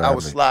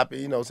was sloppy,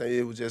 you know what I'm saying?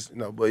 It was just,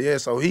 but yeah,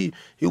 so he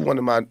one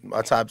of my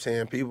top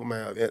 10 people,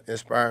 man,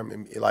 inspiring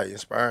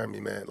me,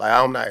 man. Like,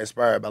 I'm not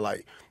inspired by,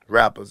 like,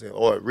 rappers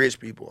or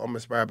rich people. I'm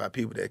inspired by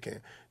people that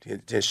can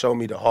show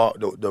me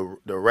the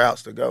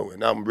routes to go,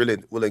 and I'm really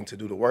willing to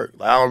do the work.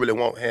 Like, I don't really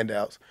want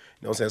handouts,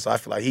 you know what I'm saying? So I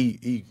feel like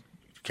he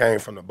came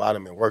from the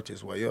bottom and worked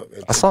his way up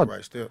and took the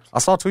right steps. I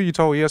saw, too, you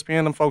told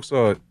ESPN them folks,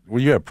 were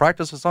you at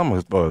practice or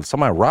something?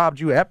 Somebody robbed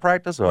you at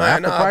practice or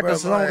after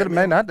practice or something?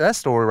 Man, that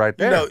story right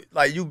there.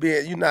 Like you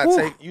being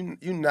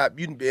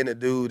a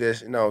dude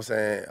that's, you know what I'm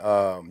saying,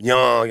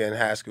 young in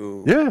high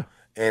school. Yeah.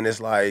 And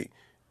it's like,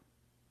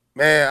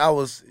 man, I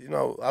was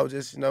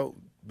just,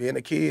 being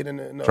a kid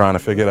and trying to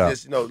figure it out.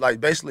 Just, like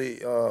basically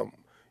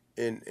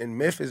in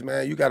Memphis,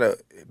 man, you got to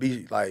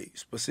be like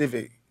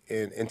specific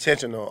and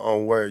intentional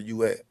on where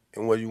you at.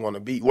 And where you want to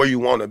be.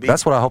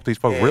 That's what I hope these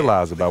folks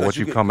realize about what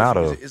you come out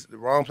of. It's the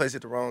wrong place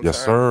at the wrong time.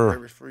 Yes, sir.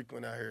 Very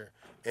frequent out here.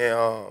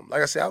 And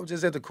like I said, I was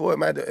just at the court,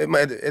 man, at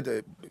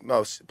the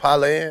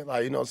parlaying,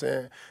 like, you know what I'm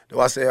saying? Though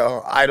I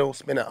said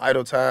spending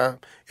idle time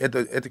at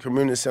the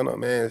community center,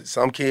 man.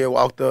 Some kid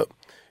walked up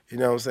You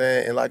know what I'm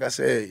saying? And like I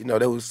said,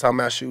 they was talking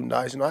about shooting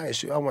dice. I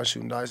wasn't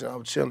shooting dice, I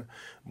was chilling.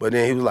 But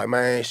then he was like,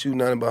 man, I ain't shooting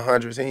nothing but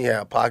hundreds. He ain't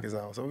had pockets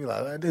on. So we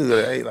like, dude,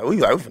 we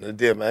finna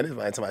dip, man. This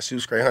man talking about shoot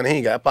straight 100. He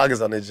ain't got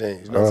pockets on his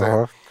jeans. You know what I'm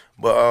saying?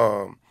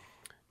 But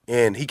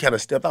and he kind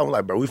of stepped out. I was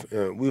like, bro, we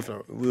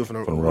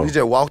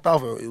just walked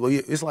off.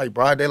 It's like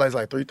broad daylight. It's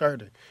like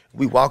 3:30.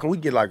 We walking. We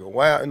get like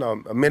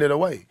a minute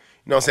away.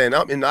 You know what I'm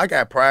saying? I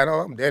got pride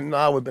on.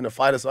 I always been a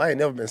fighter, so I ain't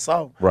never been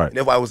soft. Right. And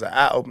that's why it was an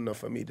eye opener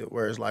for me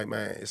where it's like,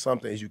 man, it's some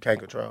things you can't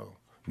control.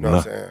 You know what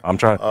I'm saying? I'm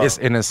trying.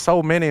 It's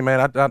so many,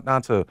 man. Not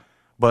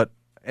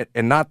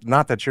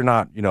that you're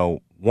not,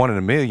 one in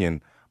a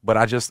million.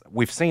 But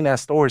we've seen that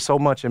story so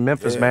much in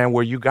Memphis, man,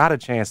 where you got a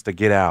chance to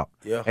get out,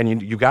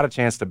 and you got a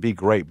chance to be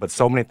great, but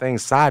so many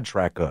things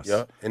sidetrack us.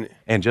 Yeah.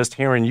 And just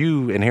hearing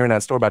you and hearing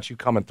that story about you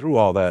coming through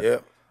all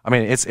that, I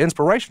mean, it's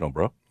inspirational,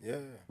 bro. Yeah.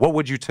 What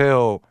would you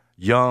tell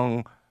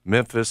young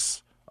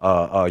Memphis,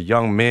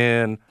 young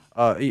men,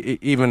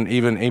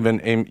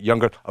 even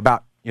younger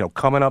about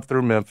coming up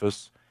through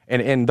Memphis,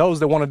 and those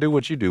that want to do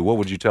what you do? What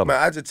would you tell them?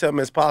 Man, I just tell them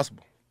it's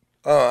possible.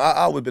 I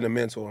always been a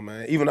mentor,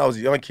 man. Even when I was a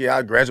young kid,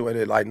 I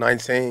graduated at like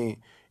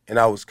 19, and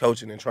I was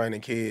coaching and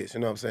training kids. You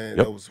know what I'm saying?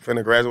 Yep. I was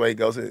finna graduate,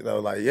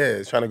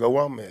 it's trying to go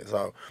where I'm at.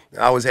 So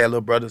I always had little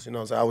brothers. You know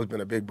what I'm saying? I always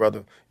been a big brother.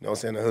 You know what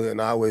I'm saying? In the hood, and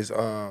I always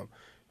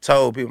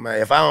told people,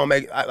 man, if I don't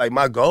make,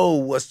 my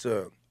goal was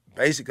to.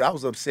 Basically, I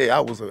was upset.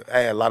 I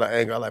had a lot of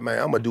anger. I was like, man,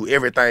 I'm going to do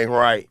everything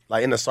right,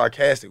 like in a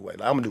sarcastic way.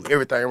 Like, I'm going to do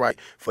everything right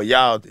for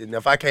y'all. And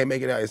if I can't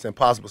make it out, it's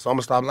impossible. So I'm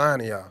going to stop lying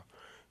to y'all.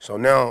 So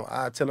now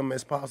I tell them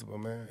it's possible,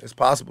 man. It's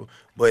possible.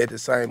 But at the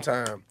same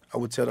time, I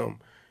would tell them,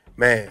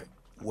 man,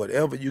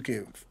 whatever you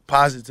can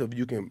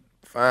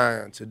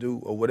find to do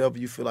or whatever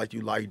you feel like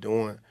you like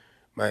doing,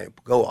 man,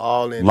 go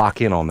all in.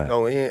 Lock in on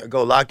that.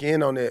 Go lock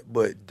in on that,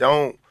 but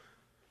don't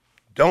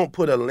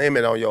put a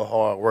limit on your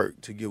hard work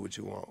to get what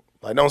you want.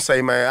 Like, don't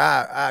say, man,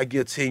 I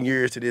give 10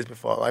 years to this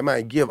before. Like,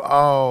 man, give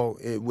all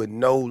it with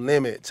no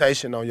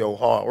limitation on your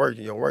hard work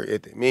and your work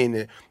ethic.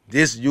 Meaning,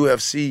 this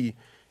UFC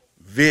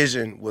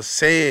vision was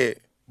said,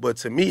 but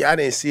to me, I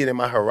didn't see it in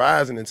my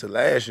horizon until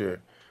last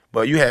year.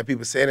 But you had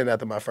people saying it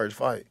after my first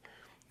fight.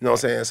 You know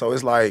what I'm saying? So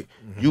it's like,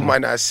 you might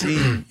not see,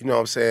 you know what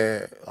I'm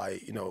saying,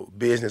 like,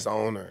 business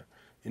owner,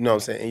 you know what I'm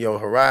saying, in your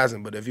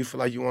horizon. But if you feel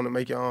like you want to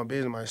make your own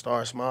business, man,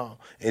 start small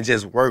and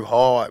just work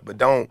hard. But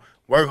don't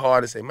work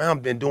hard and say, man,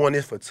 I've been doing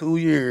this for 2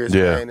 years,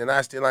 man, and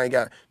I still ain't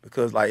got,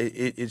 because, like,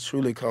 it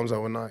truly comes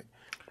overnight.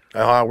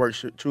 Like, hard work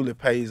truly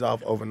pays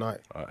off overnight.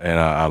 And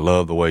I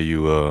love the way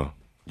you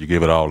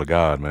give it all to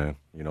God, man.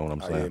 You know what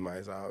I'm saying? Yeah, man,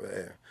 it's all,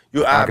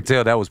 I could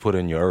tell that was put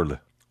in you early.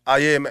 Oh,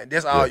 yeah, man,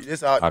 that's all,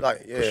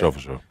 For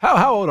sure.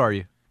 How old are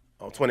you?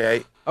 I'm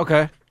 28.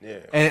 Okay. Yeah.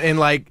 And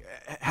like,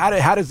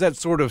 how does that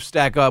sort of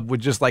stack up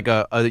with just like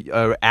a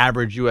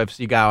average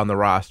UFC guy on the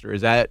roster?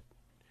 Is that?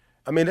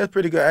 I mean, that's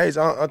pretty good age.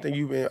 I don't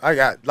think I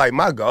got, like,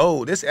 my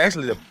goal. This is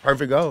actually the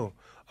perfect goal.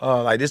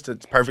 Like, this is the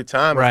perfect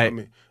time for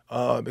me.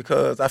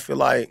 Because I feel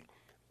like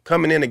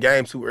coming in the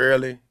game too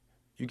early,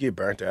 you get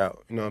burnt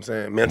out, you know what I'm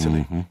saying,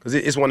 mentally. Because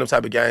it's one of the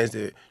type of games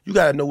that you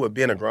got to know what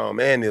being a grown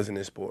man is in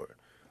this sport.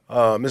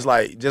 It's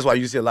like, just why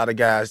you see a lot of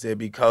guys that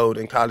be cold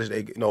in college,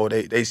 they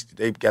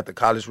got the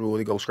college rule,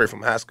 they go straight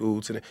from high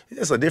school to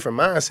it's a different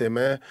mindset,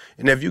 man.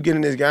 And if you get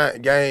in this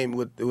game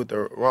with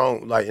the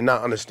wrong, like, and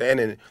not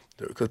understanding,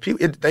 because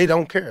people, they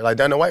don't care. Like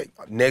Dana White,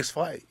 next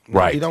fight.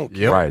 Right. He don't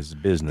care. Right, it's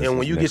business. And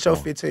when you get your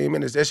 15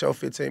 minutes, that's your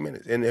 15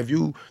 minutes. And if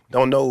you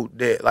don't know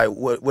that, like,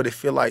 what it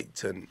feel like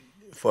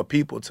for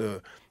people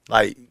to,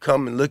 like,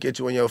 come and look at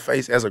you in your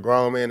face as a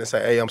grown man and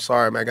say, hey, I'm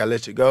sorry, man, I got to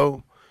let you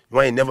go.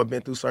 You ain't never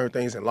been through certain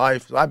things in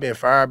life. So I've been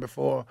fired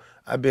before.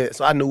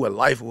 So I knew what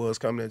life was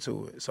coming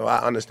into it. So I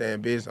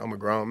understand business. I'm a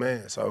grown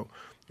man. So,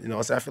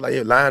 so I feel like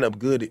it line up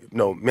good,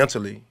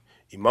 mentally,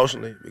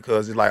 emotionally,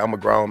 because it's like I'm a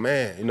grown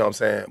man, you know what I'm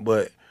saying?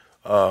 But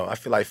I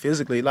feel like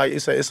physically, like,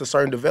 it's a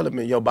certain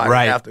development your body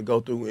have to go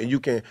through, and you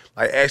can,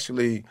 like,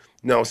 actually, you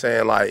know what I'm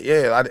saying? Like,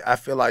 I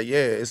feel like,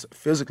 it's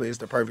physically it's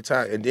the perfect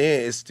time. And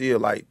then it's still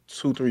like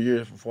 2-3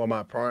 years before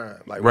my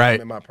prime. Like, when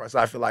I'm in my prime. So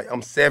I feel like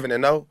I'm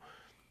 7-0.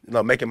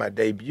 Making my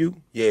debut,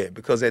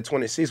 because at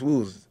 26 we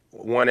was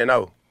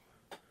 1-0.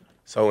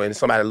 So and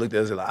somebody looked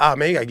at us like,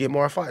 man, you gotta get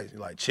more fights.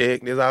 Like,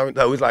 check this out.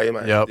 No, it's like,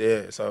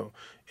 man, So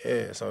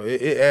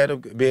it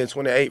added up being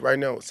 28 right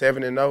now,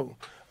 7-0.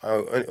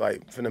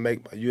 Like, finna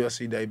make my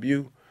UFC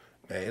debut.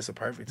 Man, it's a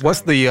perfect time.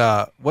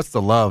 What's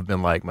the love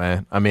been like,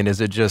 man? I mean, is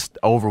it just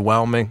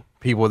overwhelming?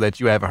 People that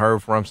you haven't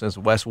heard from since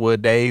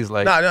Westwood days,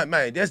 like no,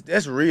 man,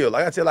 that's real.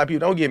 Like, I tell a lot of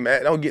people, don't get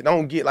mad, don't get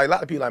like, a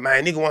lot of people like,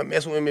 man, nigga want to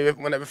mess with me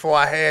before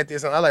I had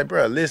this, and I like,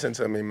 bro, listen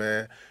to me,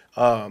 man.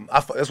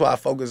 That's why I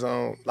focus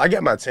on. I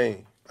got my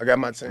team.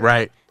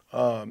 Right.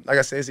 Like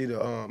I said, it's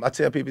either I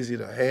tell people it's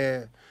either a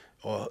hand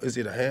or it's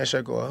either a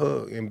handshake or a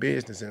hug in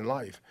business, in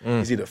life.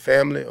 It's either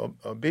family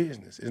or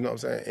business. You know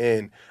what I'm saying?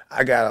 And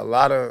I got a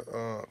lot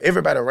of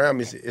everybody around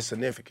me is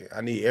significant. I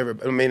need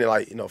everybody. I mean,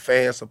 like,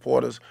 fans,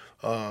 supporters.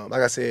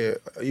 Like I said,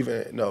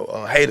 even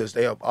haters.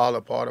 They are all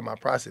a part of my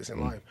process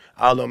in life.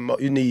 All of them.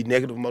 You need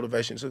negative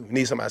motivation too. You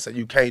need somebody to say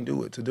you can't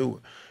do it to do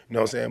it. You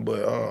know what I'm saying?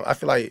 But I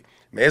feel like,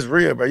 man, it's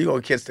real, bro. You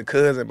gonna catch the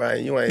cousin,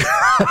 man. You ain't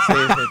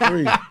seen for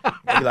 3.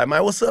 They be like,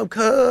 man, what's up,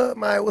 cuz?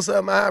 Man, what's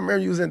up, man? I remember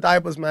you was in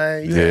diapers,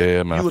 man.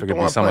 Man. I figured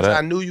it'd be some of that.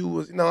 I knew you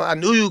was, I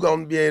knew you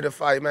gonna be able to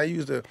fight, man.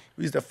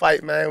 We used to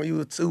fight, man, when you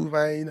was 2,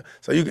 man. You know?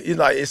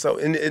 So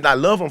and I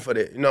love them for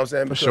that. You know what I'm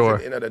saying? Because sure. at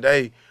the end of the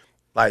day,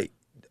 like,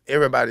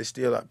 everybody's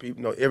still like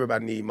people.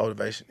 Everybody need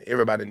motivation.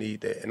 Everybody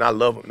need that, and I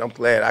love them. And I'm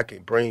glad I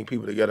can bring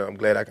people together. I'm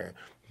glad I can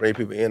bring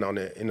people in on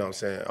that. You know what I'm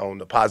saying? On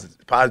the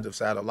positive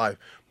side of life.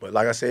 But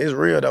like I said, it's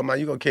real though, man.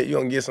 You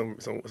gonna get some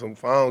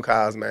phone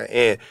calls, man,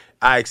 and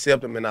I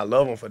accept them and I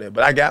love them for that.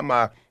 But I got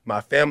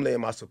my family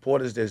and my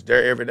supporters that's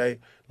there every day.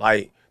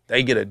 Like,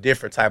 they get a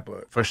different type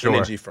of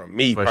energy from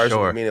me personally.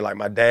 Sure. Meaning, like,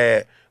 my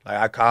dad. Like,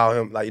 I call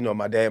him, like,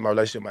 my dad, my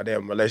relationship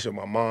with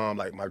my mom,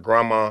 like, my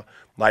grandma.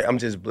 Like, I'm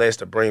just blessed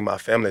to bring my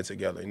family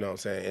together, you know what I'm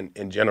saying,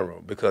 in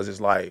general. Because it's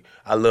like,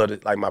 I love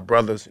it, like, my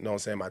brothers, you know what I'm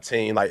saying, my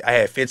team. Like, I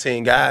had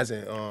 15 guys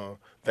in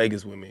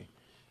Vegas with me,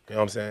 you know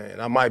what I'm saying?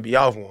 And I might be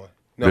off one, you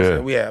know what I'm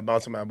saying? We had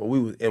about somebody, but we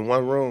was in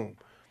one room.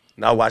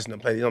 And I was watching them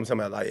play, you know what I'm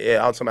saying? Like,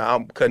 I'm talking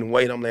about, I'm cutting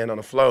weight, I'm laying on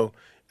the floor.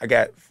 I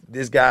got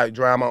this guy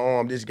drying my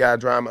arm, this guy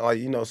drying my,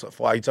 like, so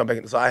before I jump back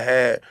in. So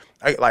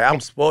I'm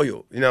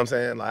spoiled, you know what I'm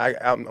saying? Like,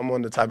 I'm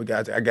one of the type of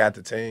guys that I got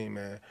the team,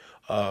 man.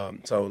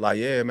 So, like,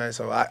 yeah, man.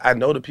 So I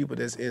know the people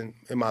that's in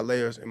my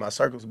layers, in my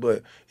circles,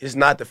 but it's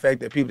not the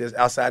fact that people that's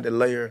outside the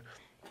layer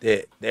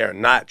that they're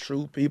not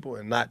true people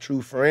and not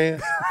true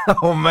friends.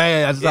 Oh,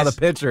 man, I just saw the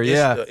picture,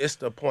 yeah. It's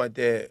the point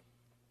that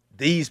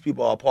these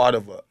people are part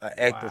of an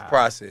active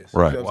process.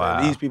 Right. You know what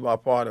I'm saying? These people are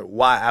part of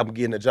why I'm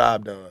getting the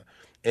job done.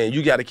 And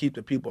you got to keep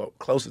the people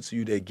closer to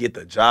you that get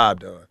the job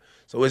done.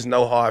 So it's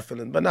no hard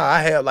feeling. But no,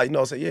 I have, like,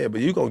 say, yeah, but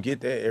you going to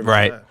get that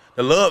every time.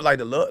 The love,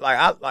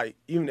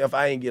 even if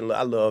I ain't getting love,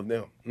 I love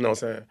them. You know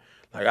what I'm saying?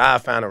 Like, I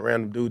find a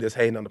random dude that's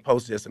hating on the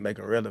post just to make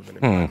it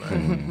relevant.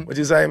 Man. What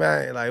you say,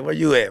 man? Like, where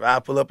you at? I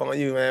pull up on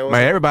you, man.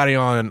 Man, everybody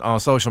on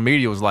social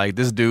media was like,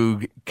 this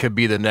dude could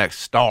be the next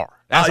star.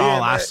 That's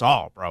all I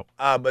saw, bro.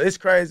 But it's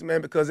crazy,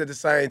 man, because at the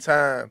same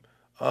time,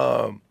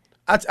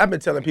 I've been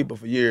telling people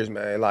for years,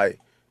 man, like,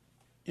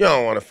 you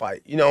don't want to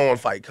fight. You don't want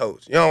to fight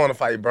Coach. You don't want to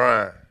fight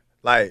Brian.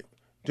 Like,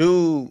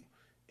 dude,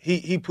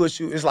 he push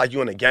you. It's like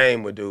you in a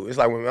game with dude. It's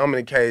like when I'm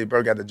in the cage,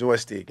 bro got the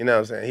joystick. You know what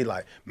I'm saying? He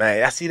like,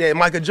 man, I see that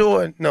Michael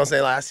Jordan. You know what I'm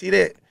saying? Like, I see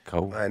that.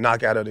 Cool. Like,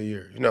 knockout of the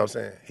year. You know what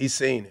I'm saying? He's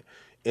seen it.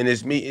 And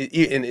it's me.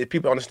 And if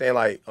people understand,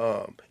 like,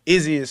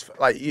 Izzy is,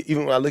 like,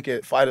 even when I look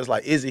at fighters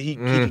like Izzy, he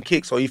can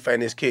kick, so he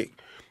feint his kick.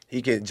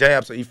 He can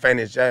jab, so he feint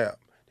his jab.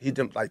 He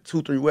did like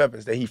 2-3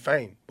 weapons that he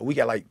feigned. But we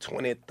got like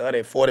 20,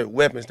 30, 40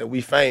 weapons that we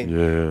feigned.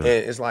 Yeah. And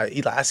it's like,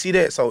 he's like, I see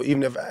that. So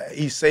even if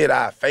he said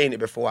I feigned it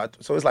before,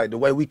 so it's like the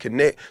way we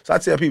connect. So I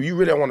tell people, you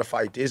really don't want to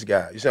fight this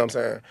guy. You see what I'm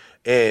saying?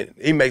 And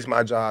he makes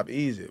my job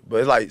easy.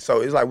 But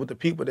it's like with the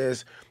people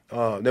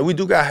that we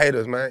do got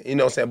haters, man. You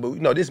know what I'm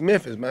saying? But this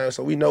Memphis, man.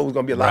 So we know it's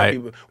going to be a lot of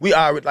people. We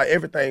already, like,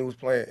 everything was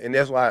playing. And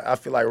that's why I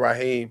feel like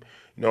Raheem,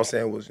 you know what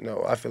I'm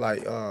saying, I feel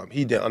like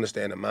he didn't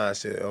understand the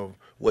mindset of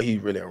what he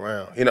really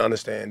around. He didn't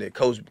understand that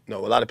Coach, a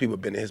lot of people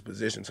have been in his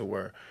position to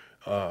where,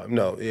 I don't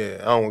want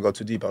to go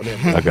too deep on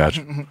that. I got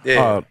you.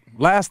 Yeah.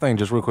 Last thing,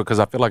 just real quick, because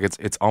I feel like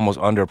it's almost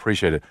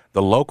underappreciated.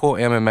 The local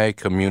MMA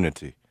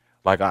community.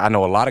 Like, I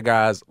know a lot of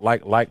guys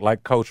like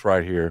Coach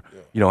right here,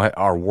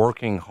 are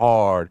working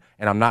hard,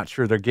 and I'm not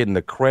sure they're getting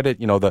the credit.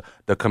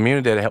 The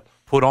community that helped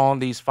put on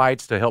these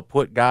fights to help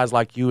put guys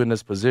like you in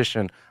this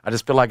position. I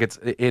just feel like it's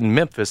in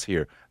Memphis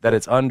here that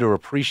it's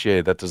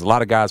underappreciated, that there's a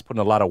lot of guys putting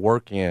a lot of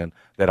work in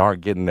that aren't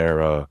getting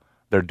their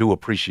due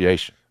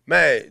appreciation.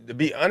 Man, to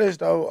be honest,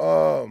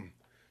 though,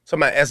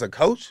 somebody as a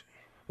coach?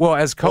 Well,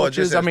 as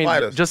coaches,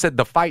 fighters? Just at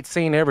the fight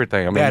scene,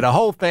 everything. The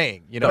whole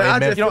thing.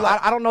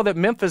 I don't know that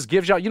Memphis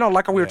gives y'all,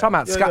 like we were talking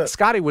about,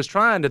 Scotty was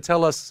trying to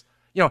tell us,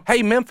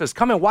 hey, Memphis,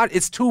 come and watch.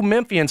 It's 2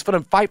 Memphians for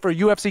the fight for a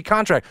UFC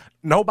contract.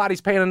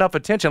 Nobody's paying enough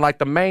attention, like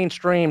the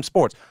mainstream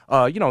sports,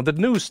 the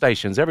news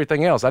stations,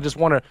 everything else. I just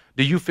wonder,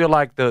 do you feel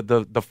like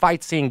the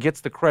fight scene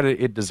gets the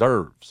credit it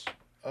deserves?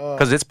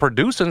 Because it's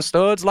producing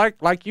studs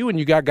like you, and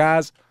you got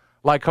guys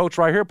like Coach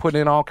right here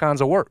putting in all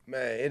kinds of work.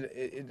 Man,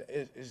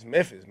 it's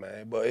Memphis,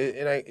 man. But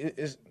I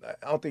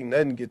don't think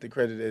nothing get the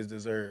credit that it's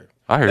deserved.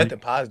 I hear nothing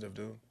positive,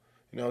 dude.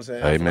 You know what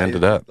I'm saying? Amen to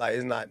that. Like,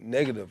 it's not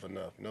negative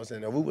enough. You know what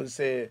I'm saying? If we would have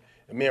said,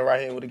 me and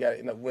Raheem would have got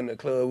in the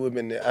club, we've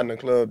been out in the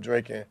club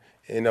drinking,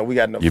 and we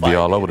got in a fight. You'd be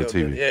all over the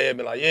TV. Yeah,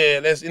 be like,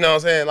 let's, you know what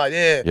I'm saying? Like,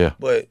 yeah.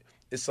 But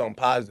it's something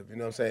positive, you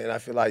know what I'm saying? And I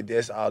feel like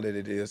that's all that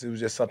it is. It was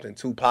just something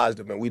too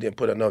positive, and we didn't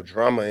put enough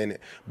drama in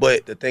it.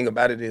 But the thing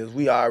about it is,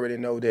 we already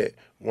know that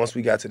once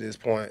we got to this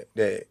point,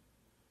 that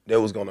they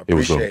was going to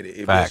appreciate it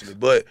eventually.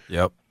 But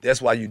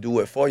that's why you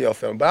do it for your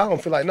family. But I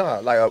don't feel like,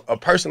 like a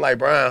person like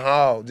Brian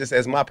Hall, just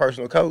as my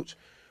personal coach,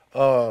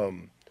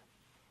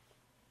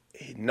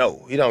 he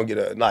don't get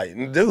a, like,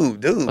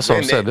 dude. That's what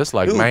I'm saying. This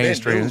like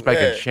mainstream. He's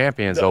making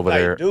champions over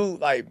there.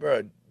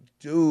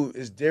 Dude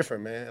is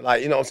different, man.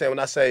 Like, you know what I'm saying? When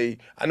I say,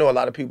 I know a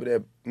lot of people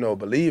that,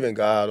 believe in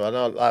God, or I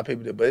know a lot of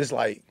people that, but it's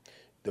like,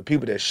 the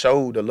people that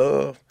show the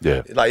love,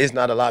 like it's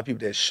not a lot of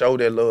people that show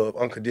their love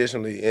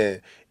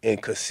unconditionally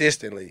and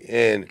consistently.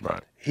 And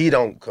he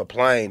don't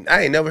complain.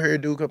 I ain't never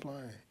heard dude complain.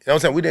 You know what I'm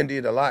saying? We didn't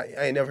did a lot.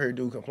 I ain't never heard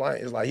dude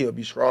complain. It's like he'll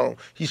be strong.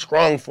 He's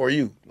strong for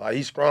you. Like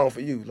he's strong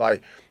for you.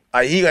 Like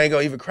he ain't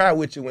gonna even cry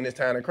with you when it's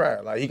time to cry.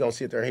 Like he gonna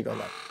sit there and he gonna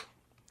like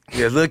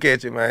just look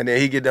at you, man.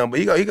 Then he get done. But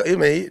he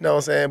man, you know what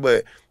I'm saying?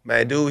 But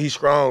man, dude, he's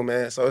strong,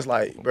 man. So it's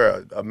like,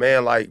 bro, a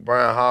man like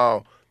Brian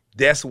Hall,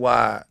 that's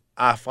why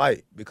I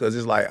fight, because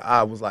it's like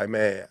I was like,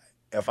 man,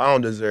 if I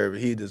don't deserve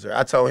it, he deserve it.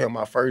 I told him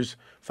my first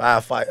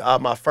 5 fights,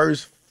 my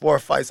first 4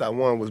 fights I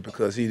won was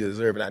because he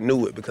deserved it. I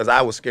knew it because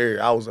I was scared.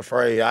 I was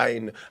afraid.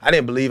 I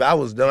didn't believe I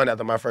was done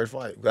after my first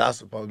fight because I was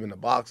supposed to be a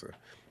boxer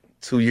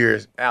 2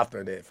 years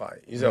after that fight.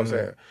 You know what I'm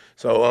saying?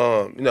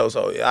 So,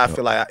 so I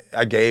feel like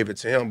I gave it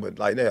to him, but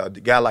like, a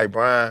guy like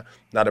Brian,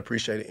 not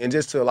appreciated. And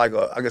just to like,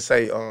 I could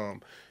say,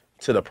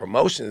 to the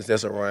promotions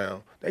that's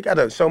around, they got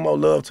to show more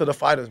love to the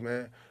fighters,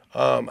 man.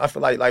 I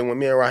feel like when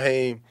me and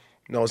Raheem,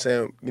 you know what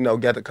I'm saying,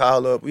 got the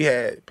call up, we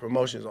had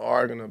promotions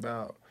arguing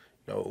about,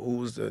 who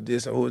was the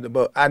this and who was the,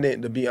 but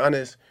to be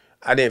honest,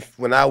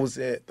 when I was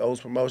at those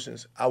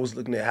promotions, I was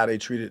looking at how they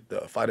treated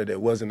the fighter that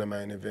wasn't the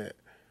main event.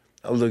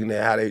 I was looking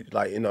at how they,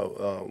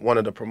 one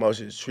of the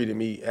promotions treated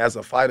me as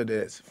a fighter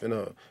that's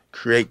finna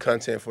create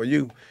content for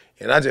you.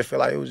 And I just feel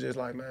like it was just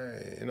like,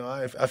 man,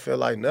 I feel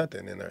like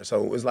nothing in there.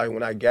 So it was like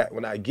when I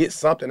get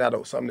something out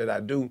of something that I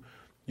do,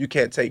 you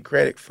can't take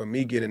credit for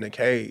me getting in the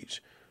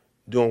cage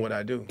doing what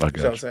I do. You know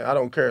what I'm saying? I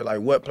don't care,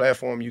 like, what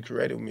platform you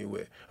created me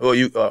with or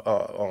you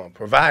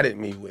provided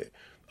me with.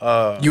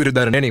 You would have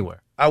done it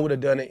anywhere. I would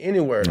have done it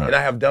anywhere. Right. And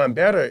I have done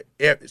better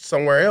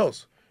somewhere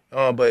else.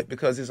 But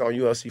because it's on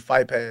UFC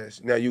Fight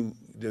Pass, now you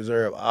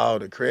deserve all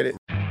the credit.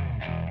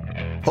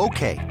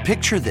 Okay,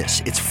 picture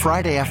this. It's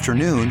Friday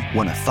afternoon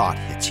when a thought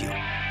hits you.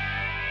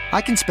 I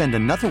can spend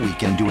another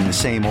weekend doing the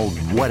same old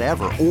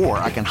whatever, or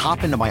I can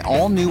hop into my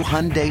all-new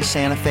Hyundai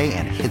Santa Fe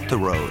and hit the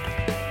road.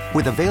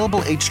 With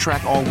available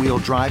H-Track all-wheel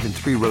drive and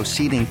 3-row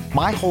seating,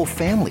 my whole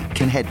family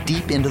can head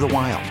deep into the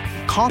wild.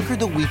 Conquer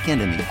the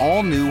weekend in the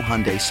all-new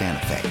Hyundai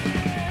Santa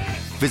Fe.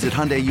 Visit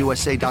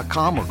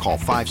HyundaiUSA.com or call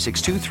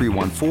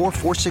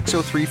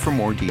 562-314-4603 for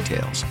more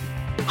details.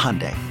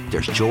 Hyundai,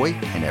 there's joy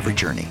in every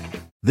journey.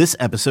 This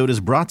episode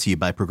is brought to you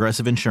by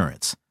Progressive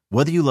Insurance.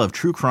 Whether you love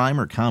true crime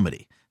or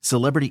comedy,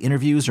 celebrity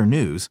interviews or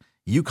news,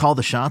 you call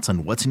the shots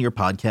on what's in your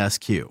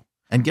podcast queue.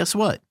 And guess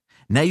what?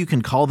 Now you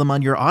can call them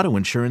on your auto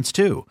insurance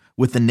too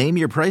with the Name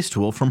Your Price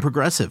tool from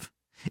Progressive.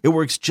 It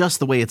works just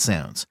the way it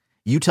sounds.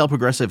 You tell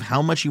Progressive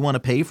how much you want to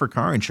pay for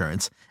car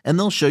insurance, and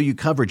they'll show you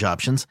coverage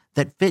options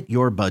that fit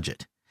your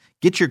budget.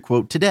 Get your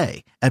quote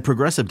today at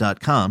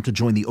Progressive.com to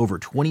join the over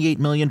 28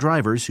 million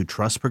drivers who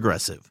trust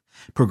Progressive.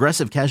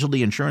 Progressive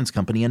Casualty Insurance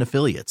Company and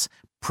Affiliates.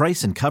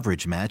 Price and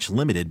coverage match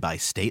limited by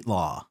state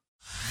law.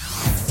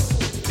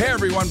 Hey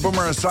everyone,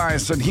 Boomer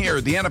Esiason here.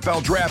 The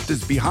NFL Draft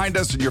is behind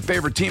us and your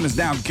favorite team is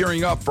now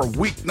gearing up for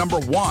week number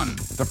 1.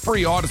 The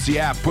free Odyssey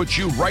app puts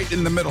you right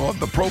in the middle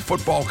of the pro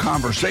football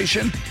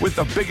conversation with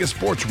the biggest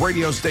sports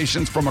radio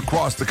stations from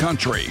across the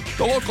country.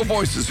 The local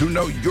voices who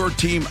know your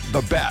team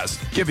the best,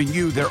 giving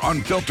you their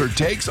unfiltered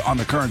takes on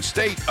the current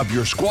state of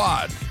your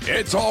squad.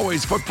 It's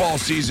always football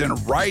season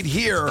right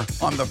here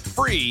on the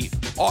free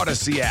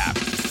Odyssey app.